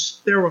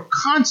acknowledge there were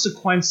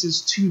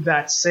consequences to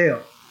that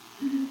sale.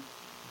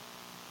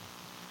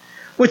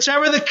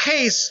 Whichever the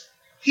case,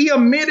 he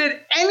omitted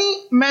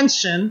any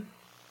mention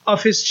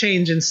of his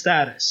change in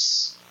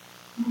status.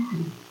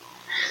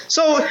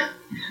 So,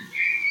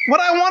 what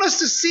I want us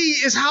to see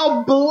is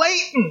how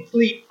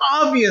blatantly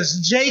obvious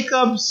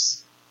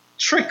Jacob's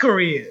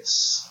trickery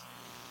is.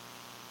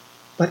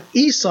 But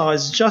Esau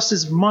is just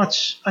as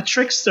much a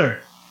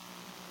trickster.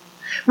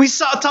 We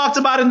talked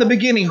about in the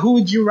beginning, who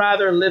would you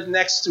rather live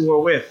next to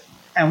or with?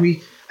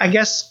 And I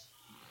guess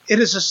it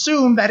is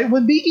assumed that it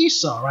would be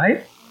Esau,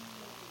 right?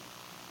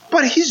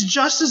 But he's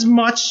just as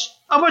much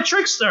of a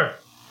trickster.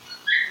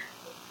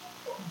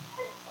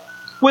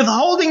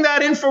 Withholding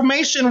that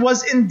information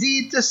was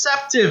indeed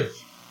deceptive.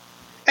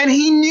 And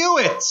he knew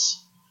it.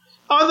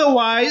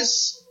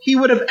 Otherwise, he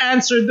would have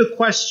answered the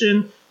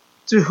question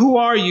to who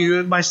are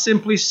you by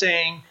simply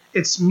saying,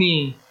 it's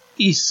me,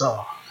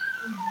 Esau.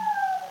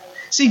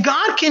 See,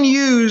 God can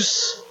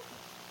use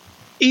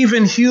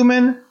even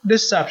human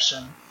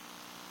deception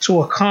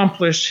to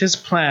accomplish his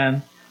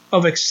plan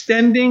of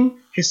extending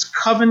his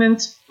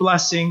covenant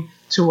blessing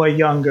to a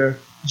younger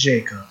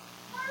Jacob.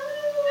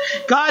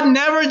 God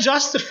never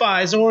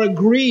justifies or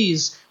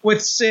agrees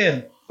with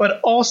sin, but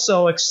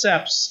also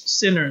accepts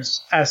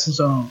sinners as his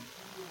own.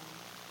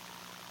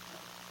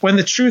 When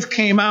the truth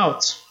came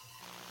out,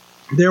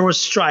 there was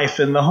strife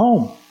in the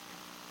home.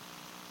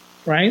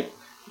 Right?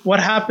 What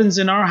happens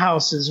in our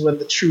houses when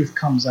the truth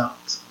comes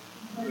out?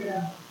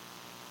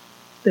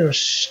 There's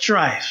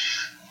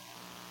strife,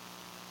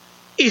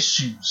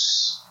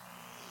 issues.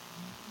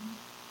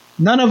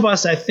 None of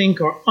us, I think,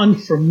 are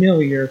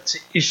unfamiliar to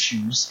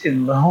issues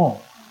in the home.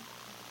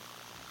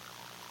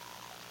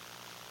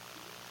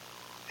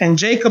 And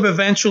Jacob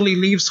eventually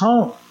leaves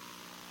home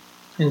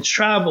and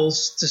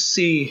travels to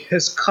see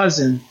his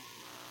cousin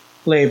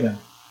Laban.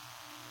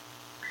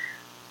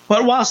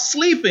 But while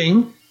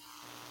sleeping,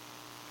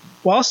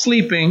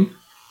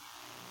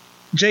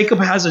 Jacob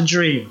has a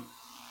dream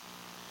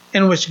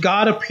in which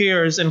God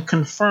appears and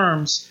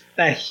confirms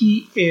that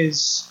he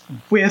is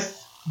with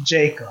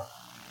Jacob,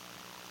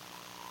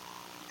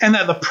 and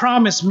that the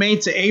promise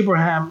made to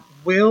Abraham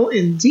will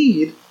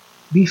indeed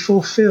be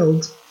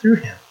fulfilled through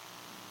him.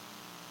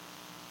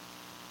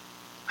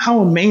 How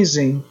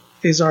amazing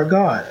is our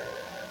God?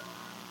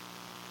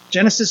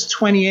 Genesis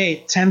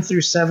 28, 10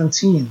 through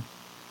 17.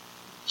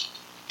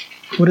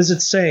 What does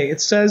it say?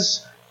 It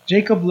says,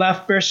 Jacob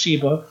left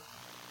Beersheba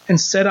and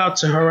set out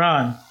to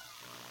Haran.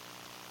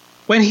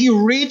 When he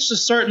reached a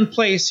certain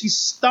place, he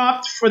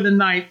stopped for the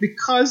night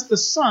because the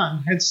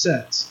sun had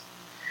set.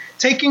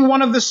 Taking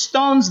one of the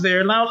stones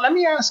there. Now, let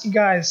me ask you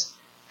guys,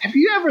 have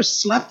you ever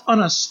slept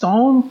on a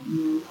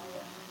stone?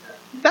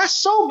 That's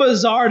so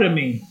bizarre to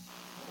me.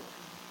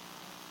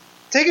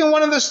 Taking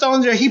one of the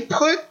stones there, he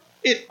put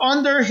it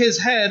under his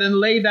head and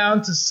lay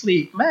down to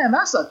sleep. Man,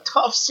 that's a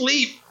tough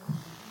sleep.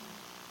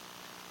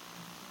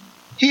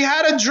 He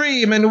had a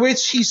dream in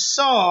which he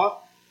saw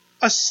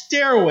a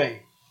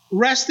stairway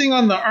resting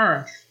on the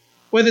earth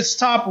with its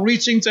top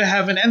reaching to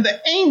heaven, and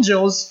the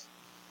angels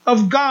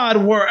of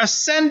God were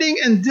ascending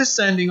and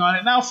descending on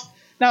it.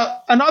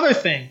 Now another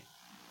thing,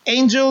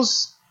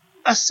 angels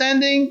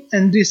ascending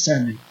and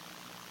descending.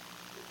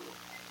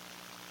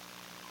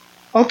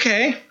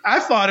 Okay, I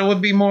thought it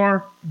would be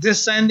more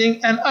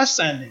descending and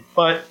ascending,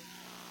 but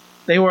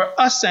they were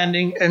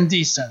ascending and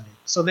descending.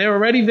 So they're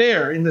already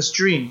there in this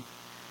dream.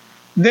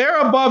 There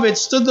above it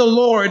stood the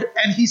Lord,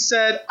 and he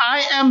said,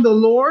 I am the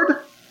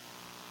Lord,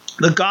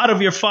 the God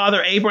of your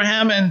father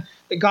Abraham and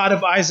the God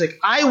of Isaac.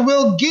 I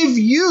will give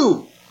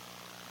you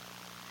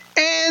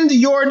and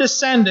your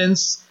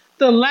descendants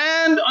the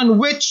land on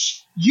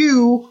which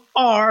you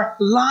are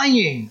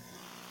lying.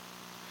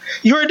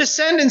 Your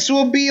descendants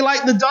will be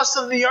like the dust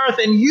of the earth,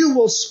 and you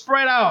will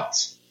spread out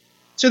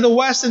to the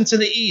west and to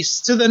the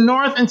east, to the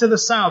north and to the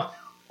south.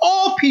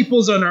 All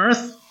peoples on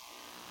earth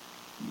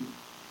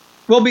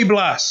will be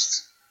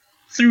blessed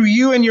through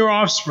you and your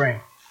offspring.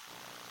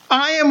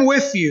 I am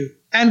with you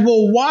and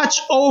will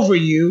watch over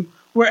you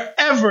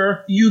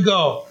wherever you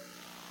go.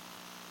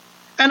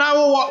 And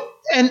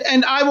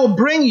I will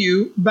bring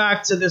you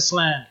back to this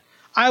land.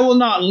 I will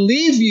not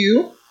leave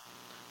you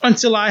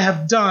until I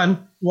have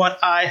done what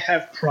I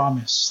have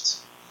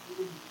promised.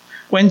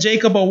 When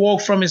Jacob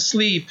awoke from his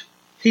sleep,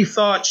 he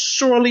thought,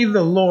 surely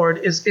the Lord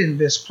is in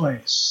this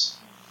place,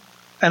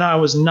 and I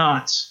was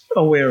not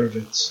aware of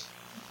it.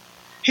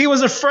 He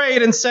was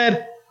afraid and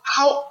said,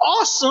 how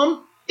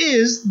awesome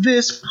is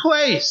this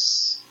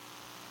place?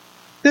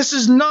 This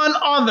is none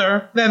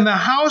other than the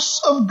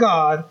house of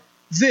God.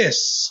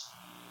 This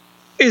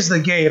is the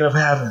gate of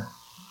heaven.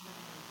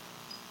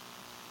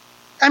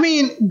 I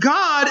mean,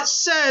 God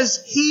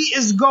says he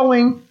is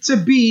going to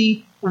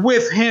be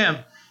with him.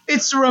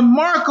 It's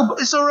remarkable.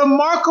 It's a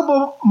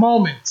remarkable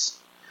moment.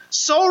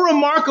 So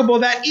remarkable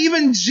that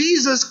even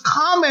Jesus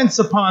comments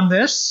upon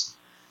this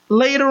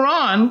later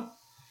on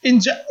in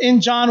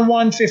John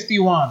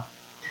 1:51.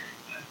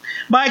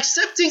 By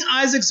accepting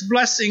Isaac's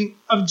blessing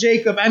of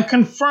Jacob and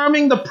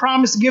confirming the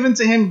promise given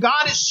to him,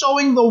 God is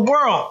showing the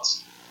world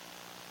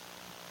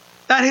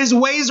that his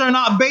ways are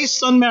not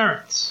based on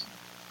merit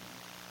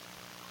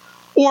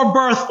or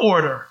birth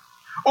order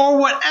or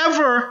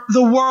whatever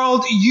the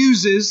world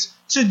uses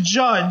to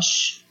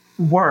judge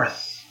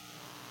worth.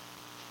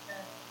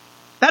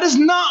 That is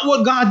not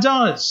what God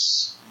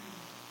does.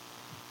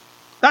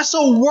 That's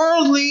a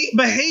worldly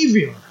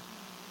behavior.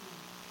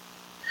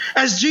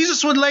 As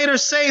Jesus would later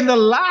say, the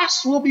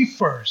last will be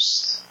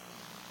first,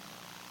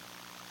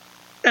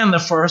 and the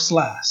first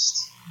last.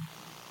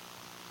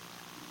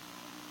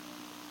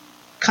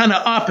 Kind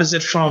of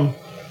opposite from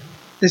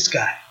this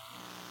guy.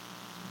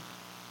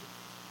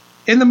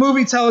 In the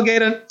movie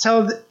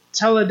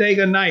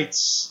Talladega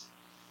Nights,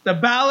 the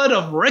Ballad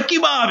of Ricky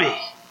Bobby.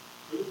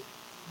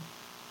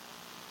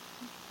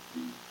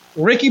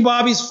 Ricky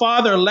Bobby's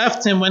father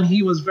left him when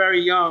he was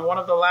very young. One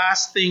of the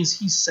last things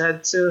he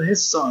said to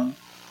his son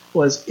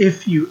was,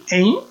 if you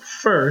ain't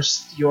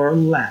first, you're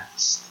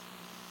last.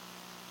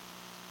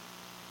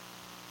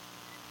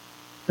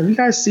 Have you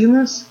guys seen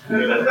this?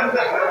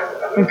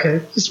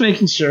 Okay, just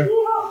making sure.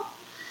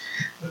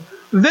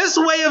 This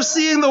way of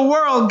seeing the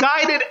world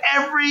guided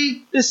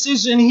every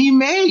decision he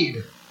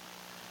made,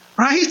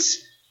 right?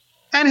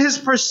 And his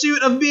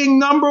pursuit of being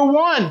number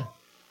one,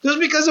 just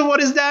because of what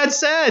his dad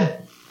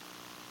said.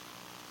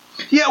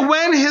 Yet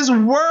when his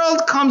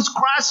world comes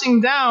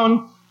crashing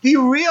down, he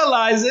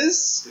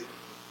realizes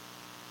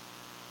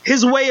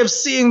his way of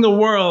seeing the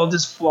world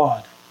is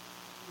flawed.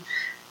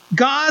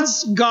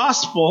 God's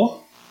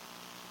gospel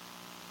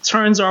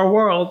turns our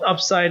world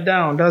upside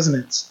down, doesn't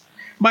it?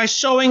 By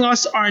showing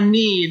us our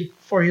need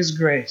for his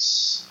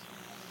grace,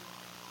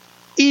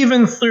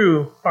 even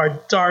through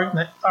our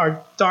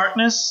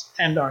darkness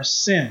and our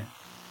sin.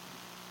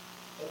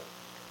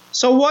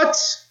 So what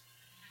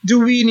do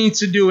we need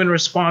to do in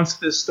response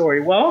to this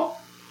story? Well,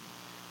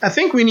 I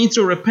think we need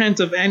to repent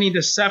of any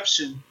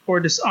deception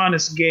or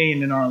dishonest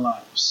gain in our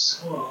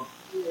lives.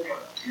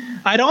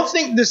 I don't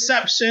think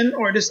deception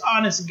or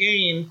dishonest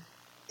gain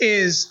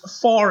is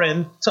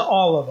foreign to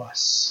all of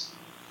us.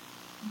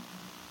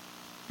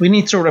 We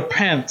need to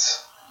repent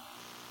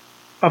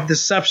of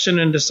deception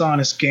and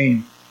dishonest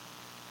gain.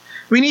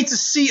 We need to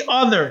see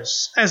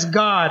others as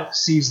God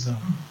sees them,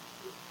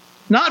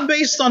 not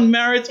based on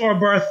merit or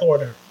birth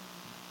order,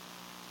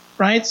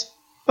 right?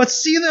 But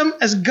see them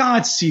as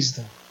God sees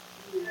them.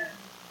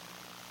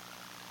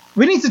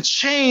 We need to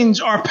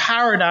change our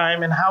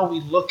paradigm in how we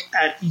look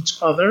at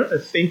each other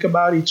and think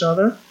about each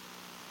other.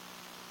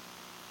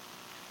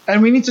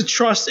 And we need to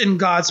trust in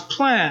God's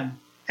plan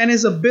and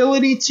his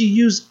ability to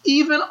use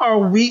even our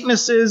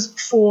weaknesses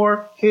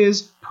for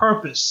his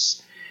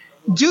purpose.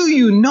 Do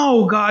you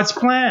know God's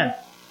plan?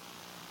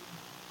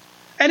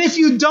 And if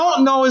you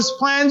don't know his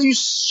plans, you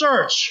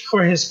search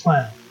for his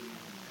plan.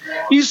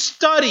 You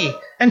study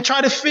and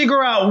try to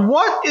figure out,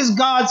 what is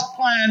God's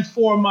plan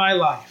for my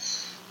life?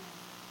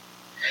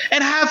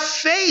 And have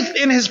faith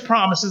in his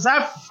promises.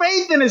 Have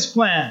faith in his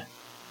plan.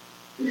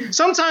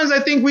 Sometimes I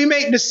think we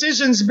make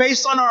decisions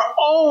based on our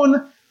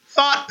own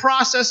thought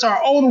process,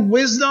 our own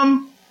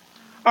wisdom,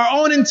 our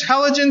own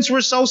intelligence.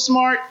 We're so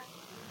smart.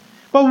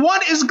 But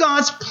what is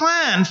God's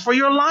plan for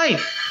your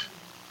life?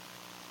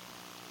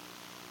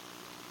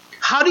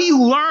 How do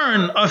you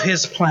learn of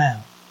his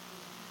plan?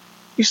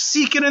 You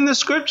seek it in the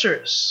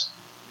scriptures.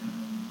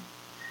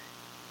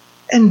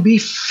 And be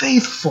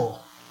faithful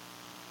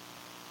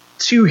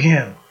to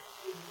him.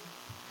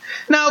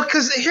 Now,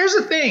 because here's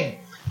the thing.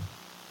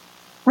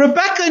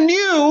 Rebekah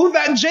knew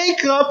that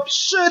Jacob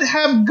should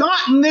have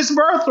gotten this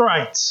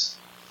birthright.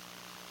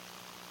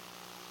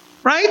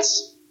 Right?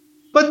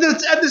 But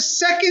at the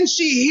second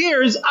she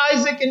hears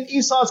Isaac and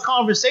Esau's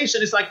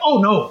conversation, it's like, oh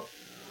no.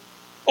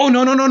 Oh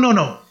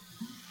no.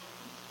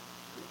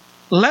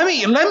 Let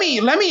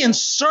me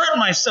insert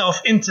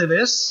myself into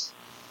this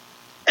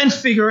and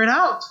figure it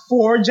out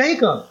for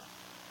Jacob.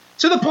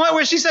 To the point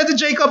where she said to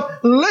Jacob,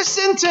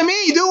 listen to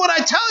me, do what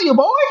I tell you,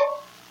 boy.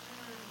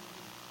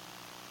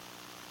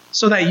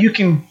 So that you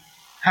can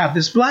have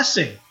this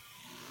blessing.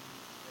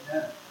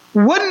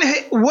 Wouldn't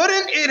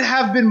it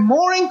have been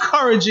more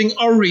encouraging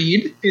a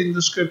read in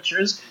the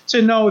scriptures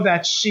to know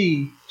that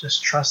she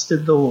just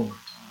trusted the Lord?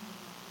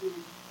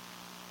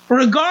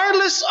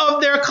 Regardless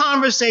of their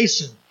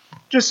conversation,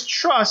 just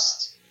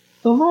trust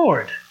the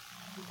Lord.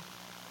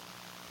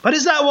 But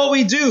is that what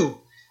we do?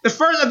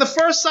 At the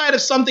first sight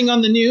of something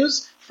on the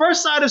news,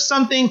 first sight of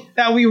something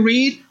that we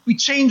read, we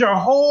change our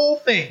whole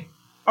thing.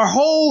 Our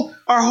whole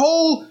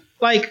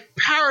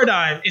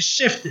paradigm is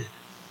shifted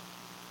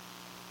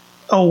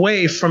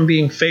away from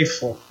being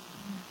faithful.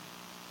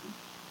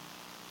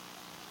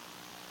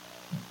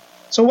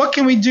 So what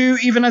can we do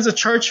even as a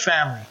church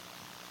family?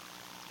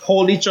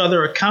 Hold each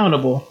other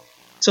accountable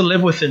to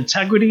live with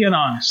integrity and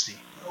honesty.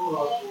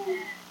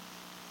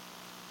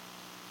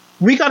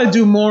 We got to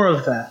do more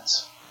of that.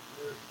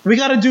 We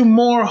got to do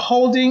more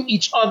holding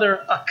each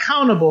other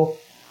accountable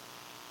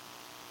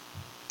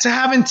to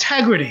have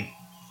integrity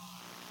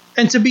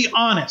and to be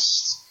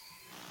honest.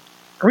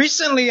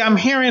 Recently, I'm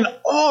hearing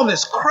all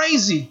this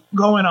crazy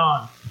going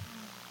on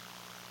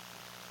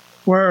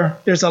where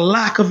there's a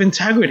lack of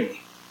integrity.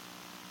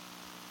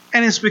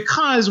 And it's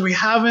because we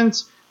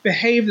haven't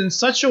behaved in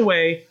such a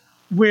way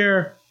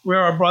where we're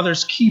our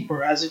brother's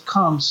keeper as it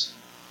comes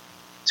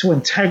to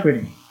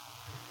integrity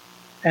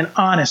and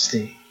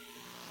honesty.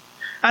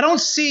 I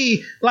don't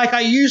see, like I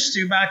used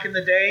to back in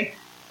the day,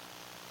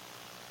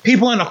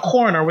 people in a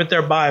corner with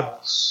their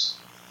Bibles,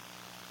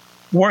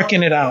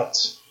 working it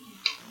out.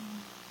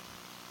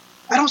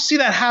 I don't see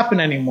that happen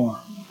anymore.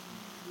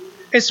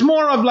 It's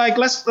more of like,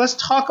 let's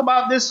talk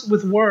about this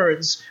with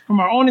words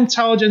from our own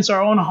intelligence,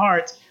 our own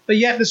heart, but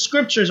yet the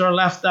scriptures are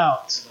left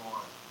out.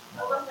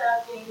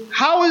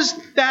 How is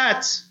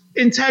that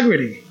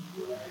integrity?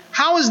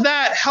 How is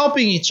that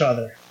helping each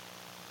other?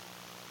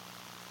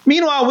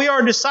 Meanwhile, we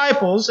are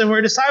disciples, and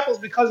we're disciples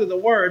because of the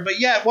word, but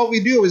yet what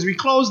we do is we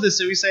close this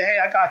and we say, hey,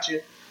 I got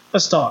you.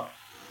 Let's talk.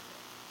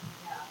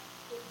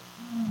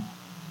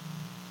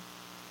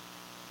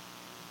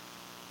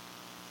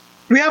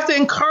 We have to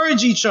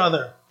encourage each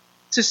other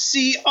to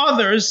see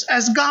others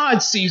as God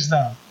sees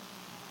them,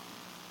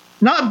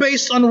 not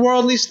based on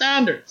worldly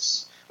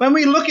standards. When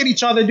we look at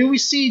each other, do we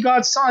see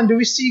God's son? Do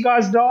we see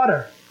God's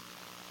daughter?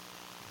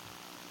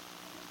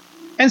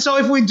 And so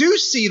if we do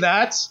see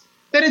that,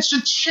 then it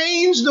should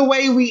change the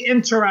way we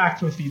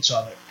interact with each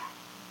other.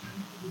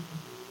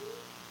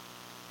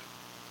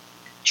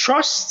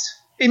 Trust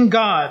in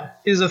God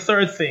is a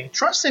third thing.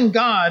 Trust in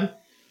God,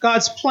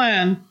 God's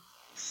plan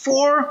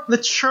for the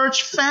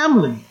church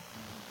family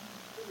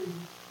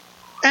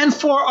and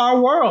for our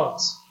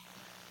world.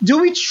 Do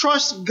we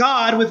trust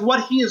God with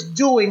what He is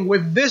doing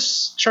with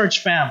this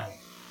church family,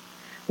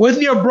 with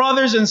your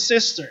brothers and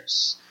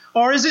sisters?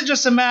 Or is it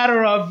just a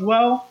matter of,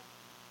 well,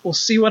 we'll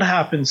see what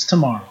happens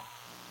tomorrow?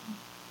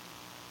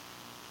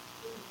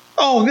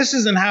 Oh, this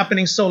isn't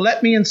happening, so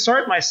let me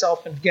insert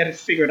myself and get it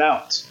figured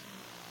out.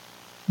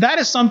 That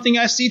is something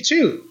I see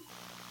too.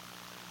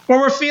 Where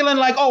we're feeling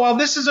like, oh, well,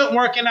 this isn't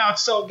working out,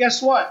 so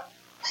guess what?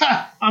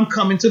 I'm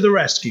coming to the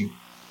rescue.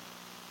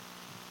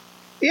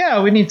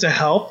 Yeah, we need to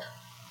help.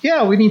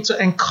 Yeah, we need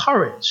to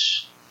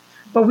encourage.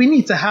 But we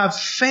need to have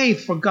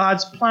faith for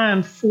God's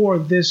plan for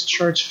this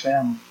church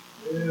family.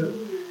 Yeah.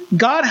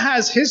 God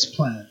has His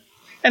plan,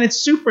 and it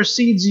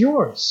supersedes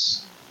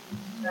yours.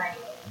 Right.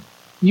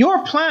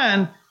 Your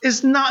plan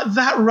is not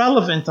that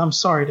relevant, I'm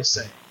sorry to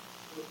say.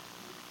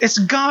 It's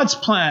God's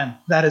plan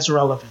that is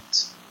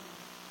relevant.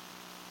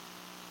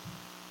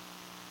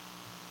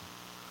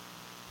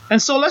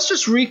 And so let's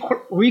just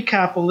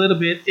recap a little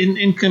bit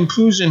in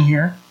conclusion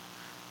here.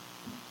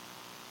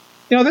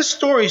 You know, this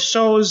story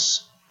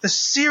shows the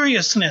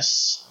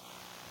seriousness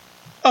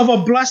of a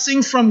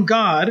blessing from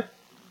God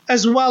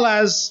as well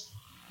as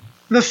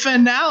the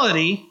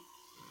finality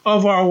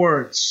of our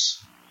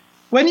words.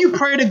 When you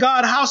pray to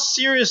God, how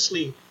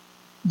seriously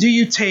do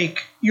you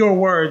take your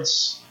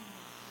words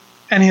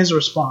and His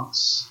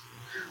response?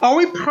 Are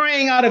we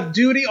praying out of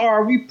duty, or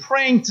are we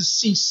praying to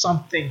see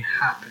something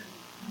happen?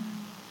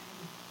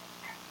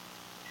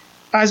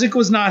 Isaac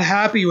was not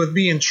happy with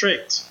being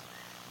tricked,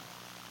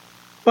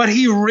 but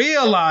he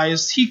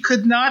realized he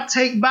could not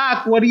take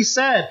back what he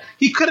said.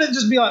 He couldn't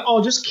just be like,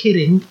 oh, just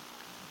kidding.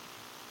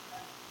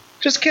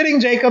 Just kidding,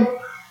 Jacob.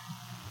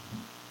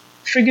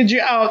 Figured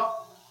you out.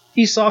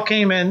 Esau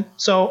came in,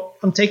 so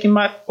I'm taking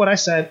what I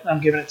said, and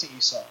I'm giving it to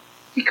Esau.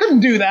 He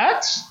couldn't do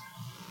that.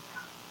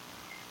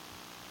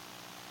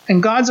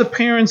 And God's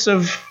appearance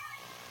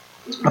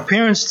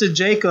to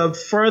Jacob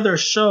further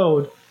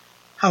showed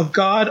how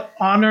God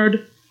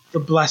honored the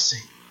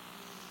blessing,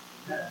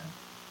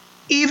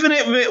 even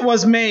if it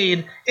was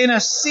made in a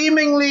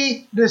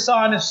seemingly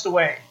dishonest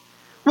way,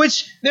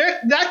 which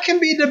that can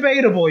be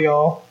debatable,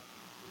 y'all,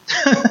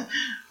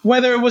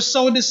 whether it was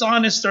so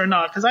dishonest or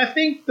not, because I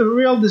think the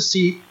real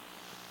deceit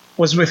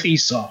was with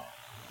Esau.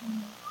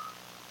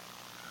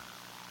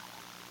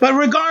 But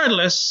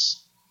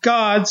regardless,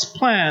 God's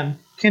plan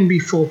can be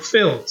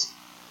fulfilled.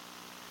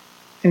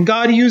 And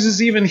God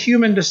uses even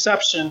human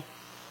deception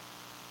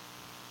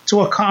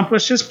to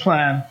accomplish His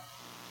plan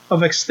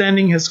of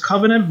extending His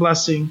covenant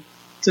blessing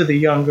to the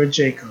younger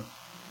Jacob.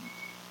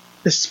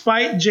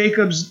 Despite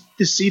Jacob's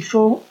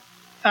deceitful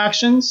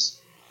actions,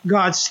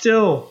 God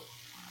still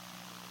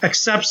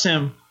accepts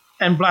him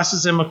and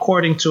blesses him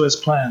according to his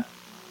plan.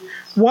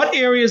 What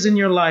areas in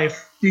your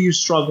life do you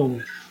struggle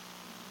with?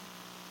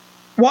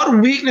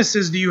 What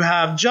weaknesses do you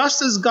have?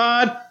 Just as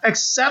God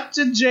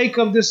accepted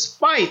Jacob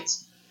despite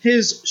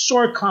his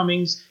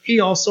shortcomings, he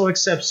also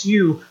accepts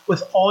you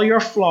with all your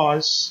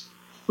flaws,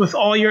 with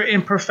all your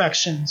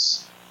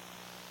imperfections,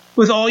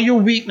 with all your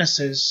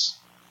weaknesses.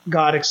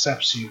 God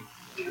accepts you.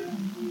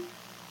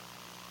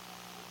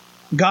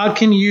 God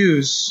can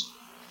use,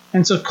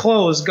 and to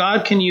close,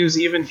 God can use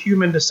even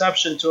human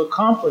deception to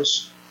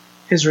accomplish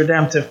his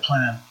redemptive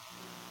plan.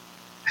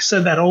 I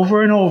said that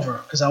over and over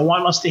because I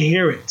want us to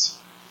hear it.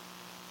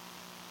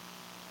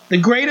 The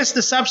greatest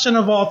deception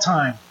of all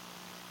time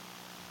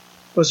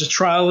was the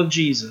trial of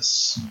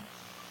Jesus.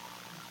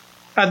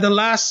 At the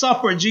Last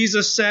Supper,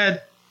 Jesus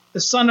said,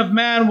 "The Son of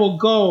Man will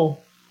go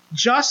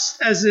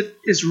just as it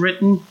is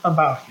written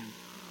about him.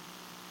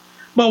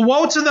 But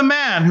woe to the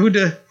man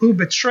who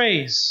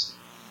betrays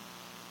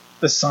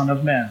the Son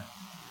of Man."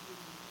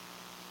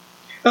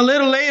 A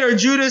little later,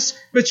 Judas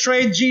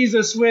betrayed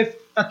Jesus with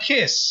a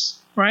kiss,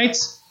 right?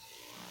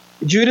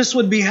 Judas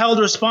would be held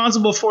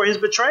responsible for his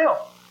betrayal.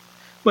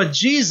 But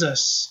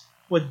Jesus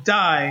would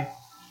die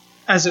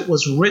as it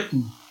was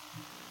written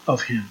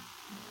of him.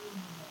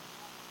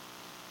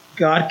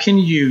 God can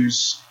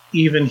use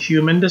even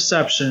human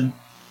deception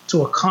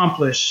to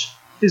accomplish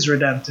his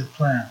redemptive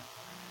plan.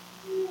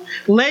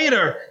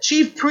 Later,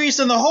 chief priests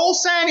and the whole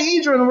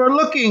Sanhedrin were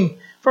looking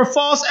for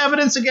false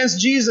evidence against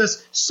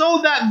Jesus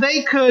so that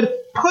they could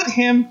put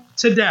him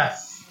to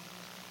death.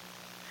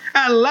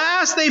 At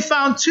last, they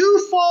found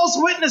two false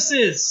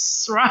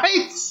witnesses,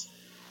 right?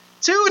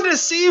 Two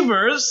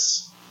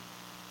deceivers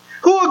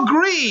who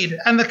agreed,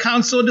 and the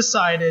council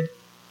decided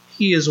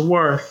he is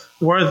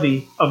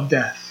worthy of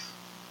death.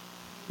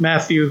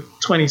 Matthew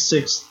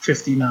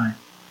 26:59.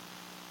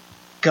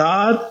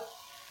 God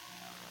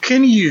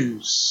can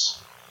use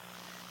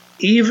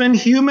even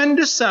human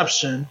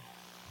deception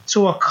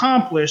to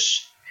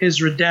accomplish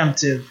his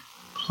redemptive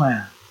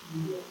plan.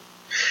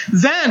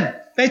 Then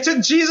they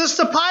took Jesus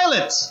to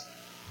Pilate,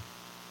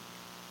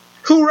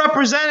 who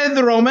represented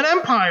the Roman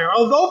Empire.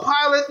 Although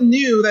Pilate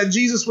knew that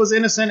Jesus was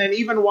innocent and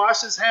even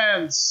washed his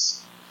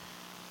hands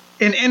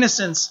in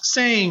innocence,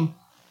 saying,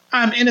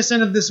 "I'm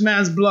innocent of this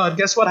man's blood,"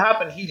 guess what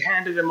happened? He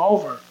handed him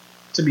over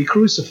to be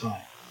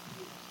crucified.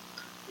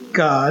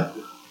 God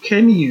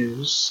can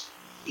use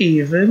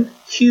even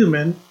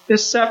human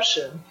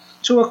deception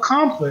to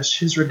accomplish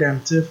his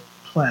redemptive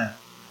plan.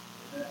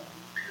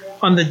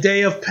 On the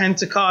day of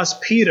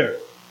Pentecost, Peter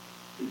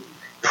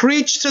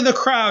preached to the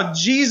crowd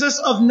Jesus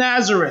of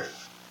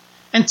Nazareth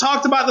and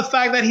talked about the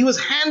fact that he was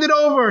handed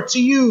over to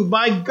you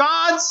by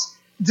God's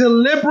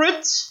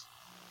deliberate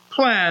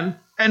plan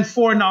and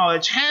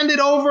foreknowledge, handed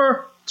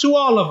over to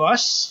all of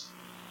us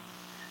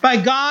by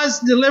God's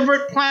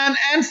deliberate plan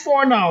and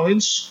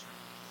foreknowledge,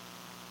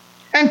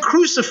 and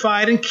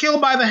crucified and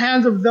killed by the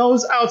hands of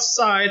those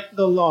outside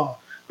the law.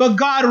 But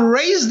God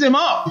raised him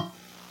up,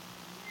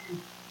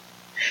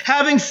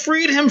 having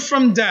freed him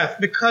from death,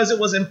 because it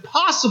was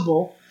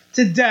impossible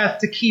to death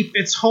to keep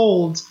its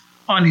hold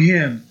on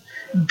him.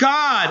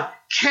 God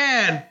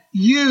can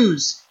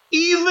use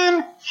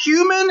even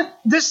human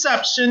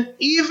deception,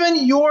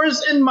 even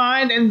yours and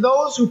mine, and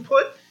those who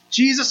put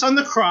Jesus on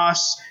the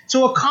cross,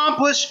 to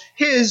accomplish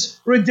his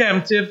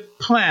redemptive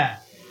plan.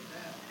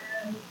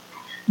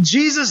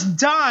 Jesus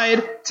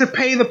died to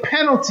pay the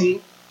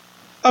penalty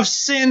of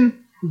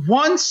sin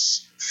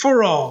once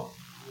for all,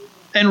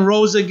 and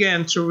rose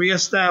again to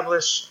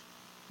reestablish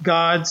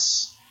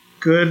God's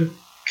good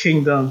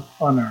kingdom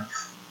on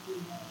earth.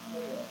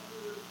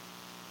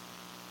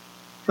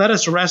 Let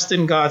us rest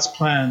in God's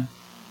plan,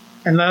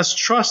 and let us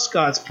trust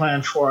God's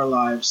plan for our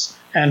lives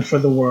and for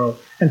the world.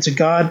 And to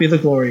God be the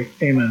glory.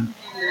 Amen.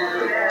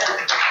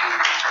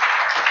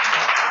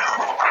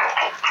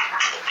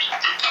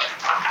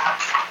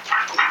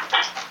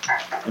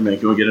 Amen.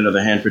 Can we get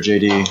another hand for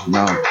JD?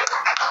 No.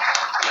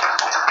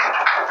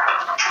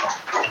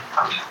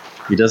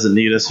 He doesn't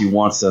need us. He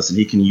wants us, and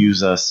he can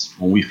use us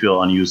when we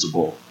feel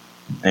unusable.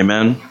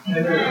 Amen?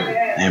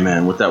 Amen.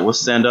 Amen. With that, we'll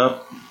stand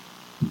up.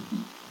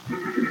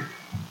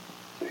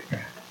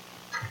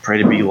 Pray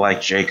to be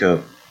like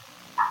Jacob,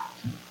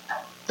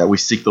 that we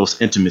seek those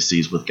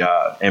intimacies with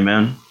God.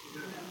 Amen.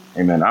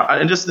 Amen.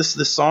 And just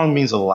this song means a lot.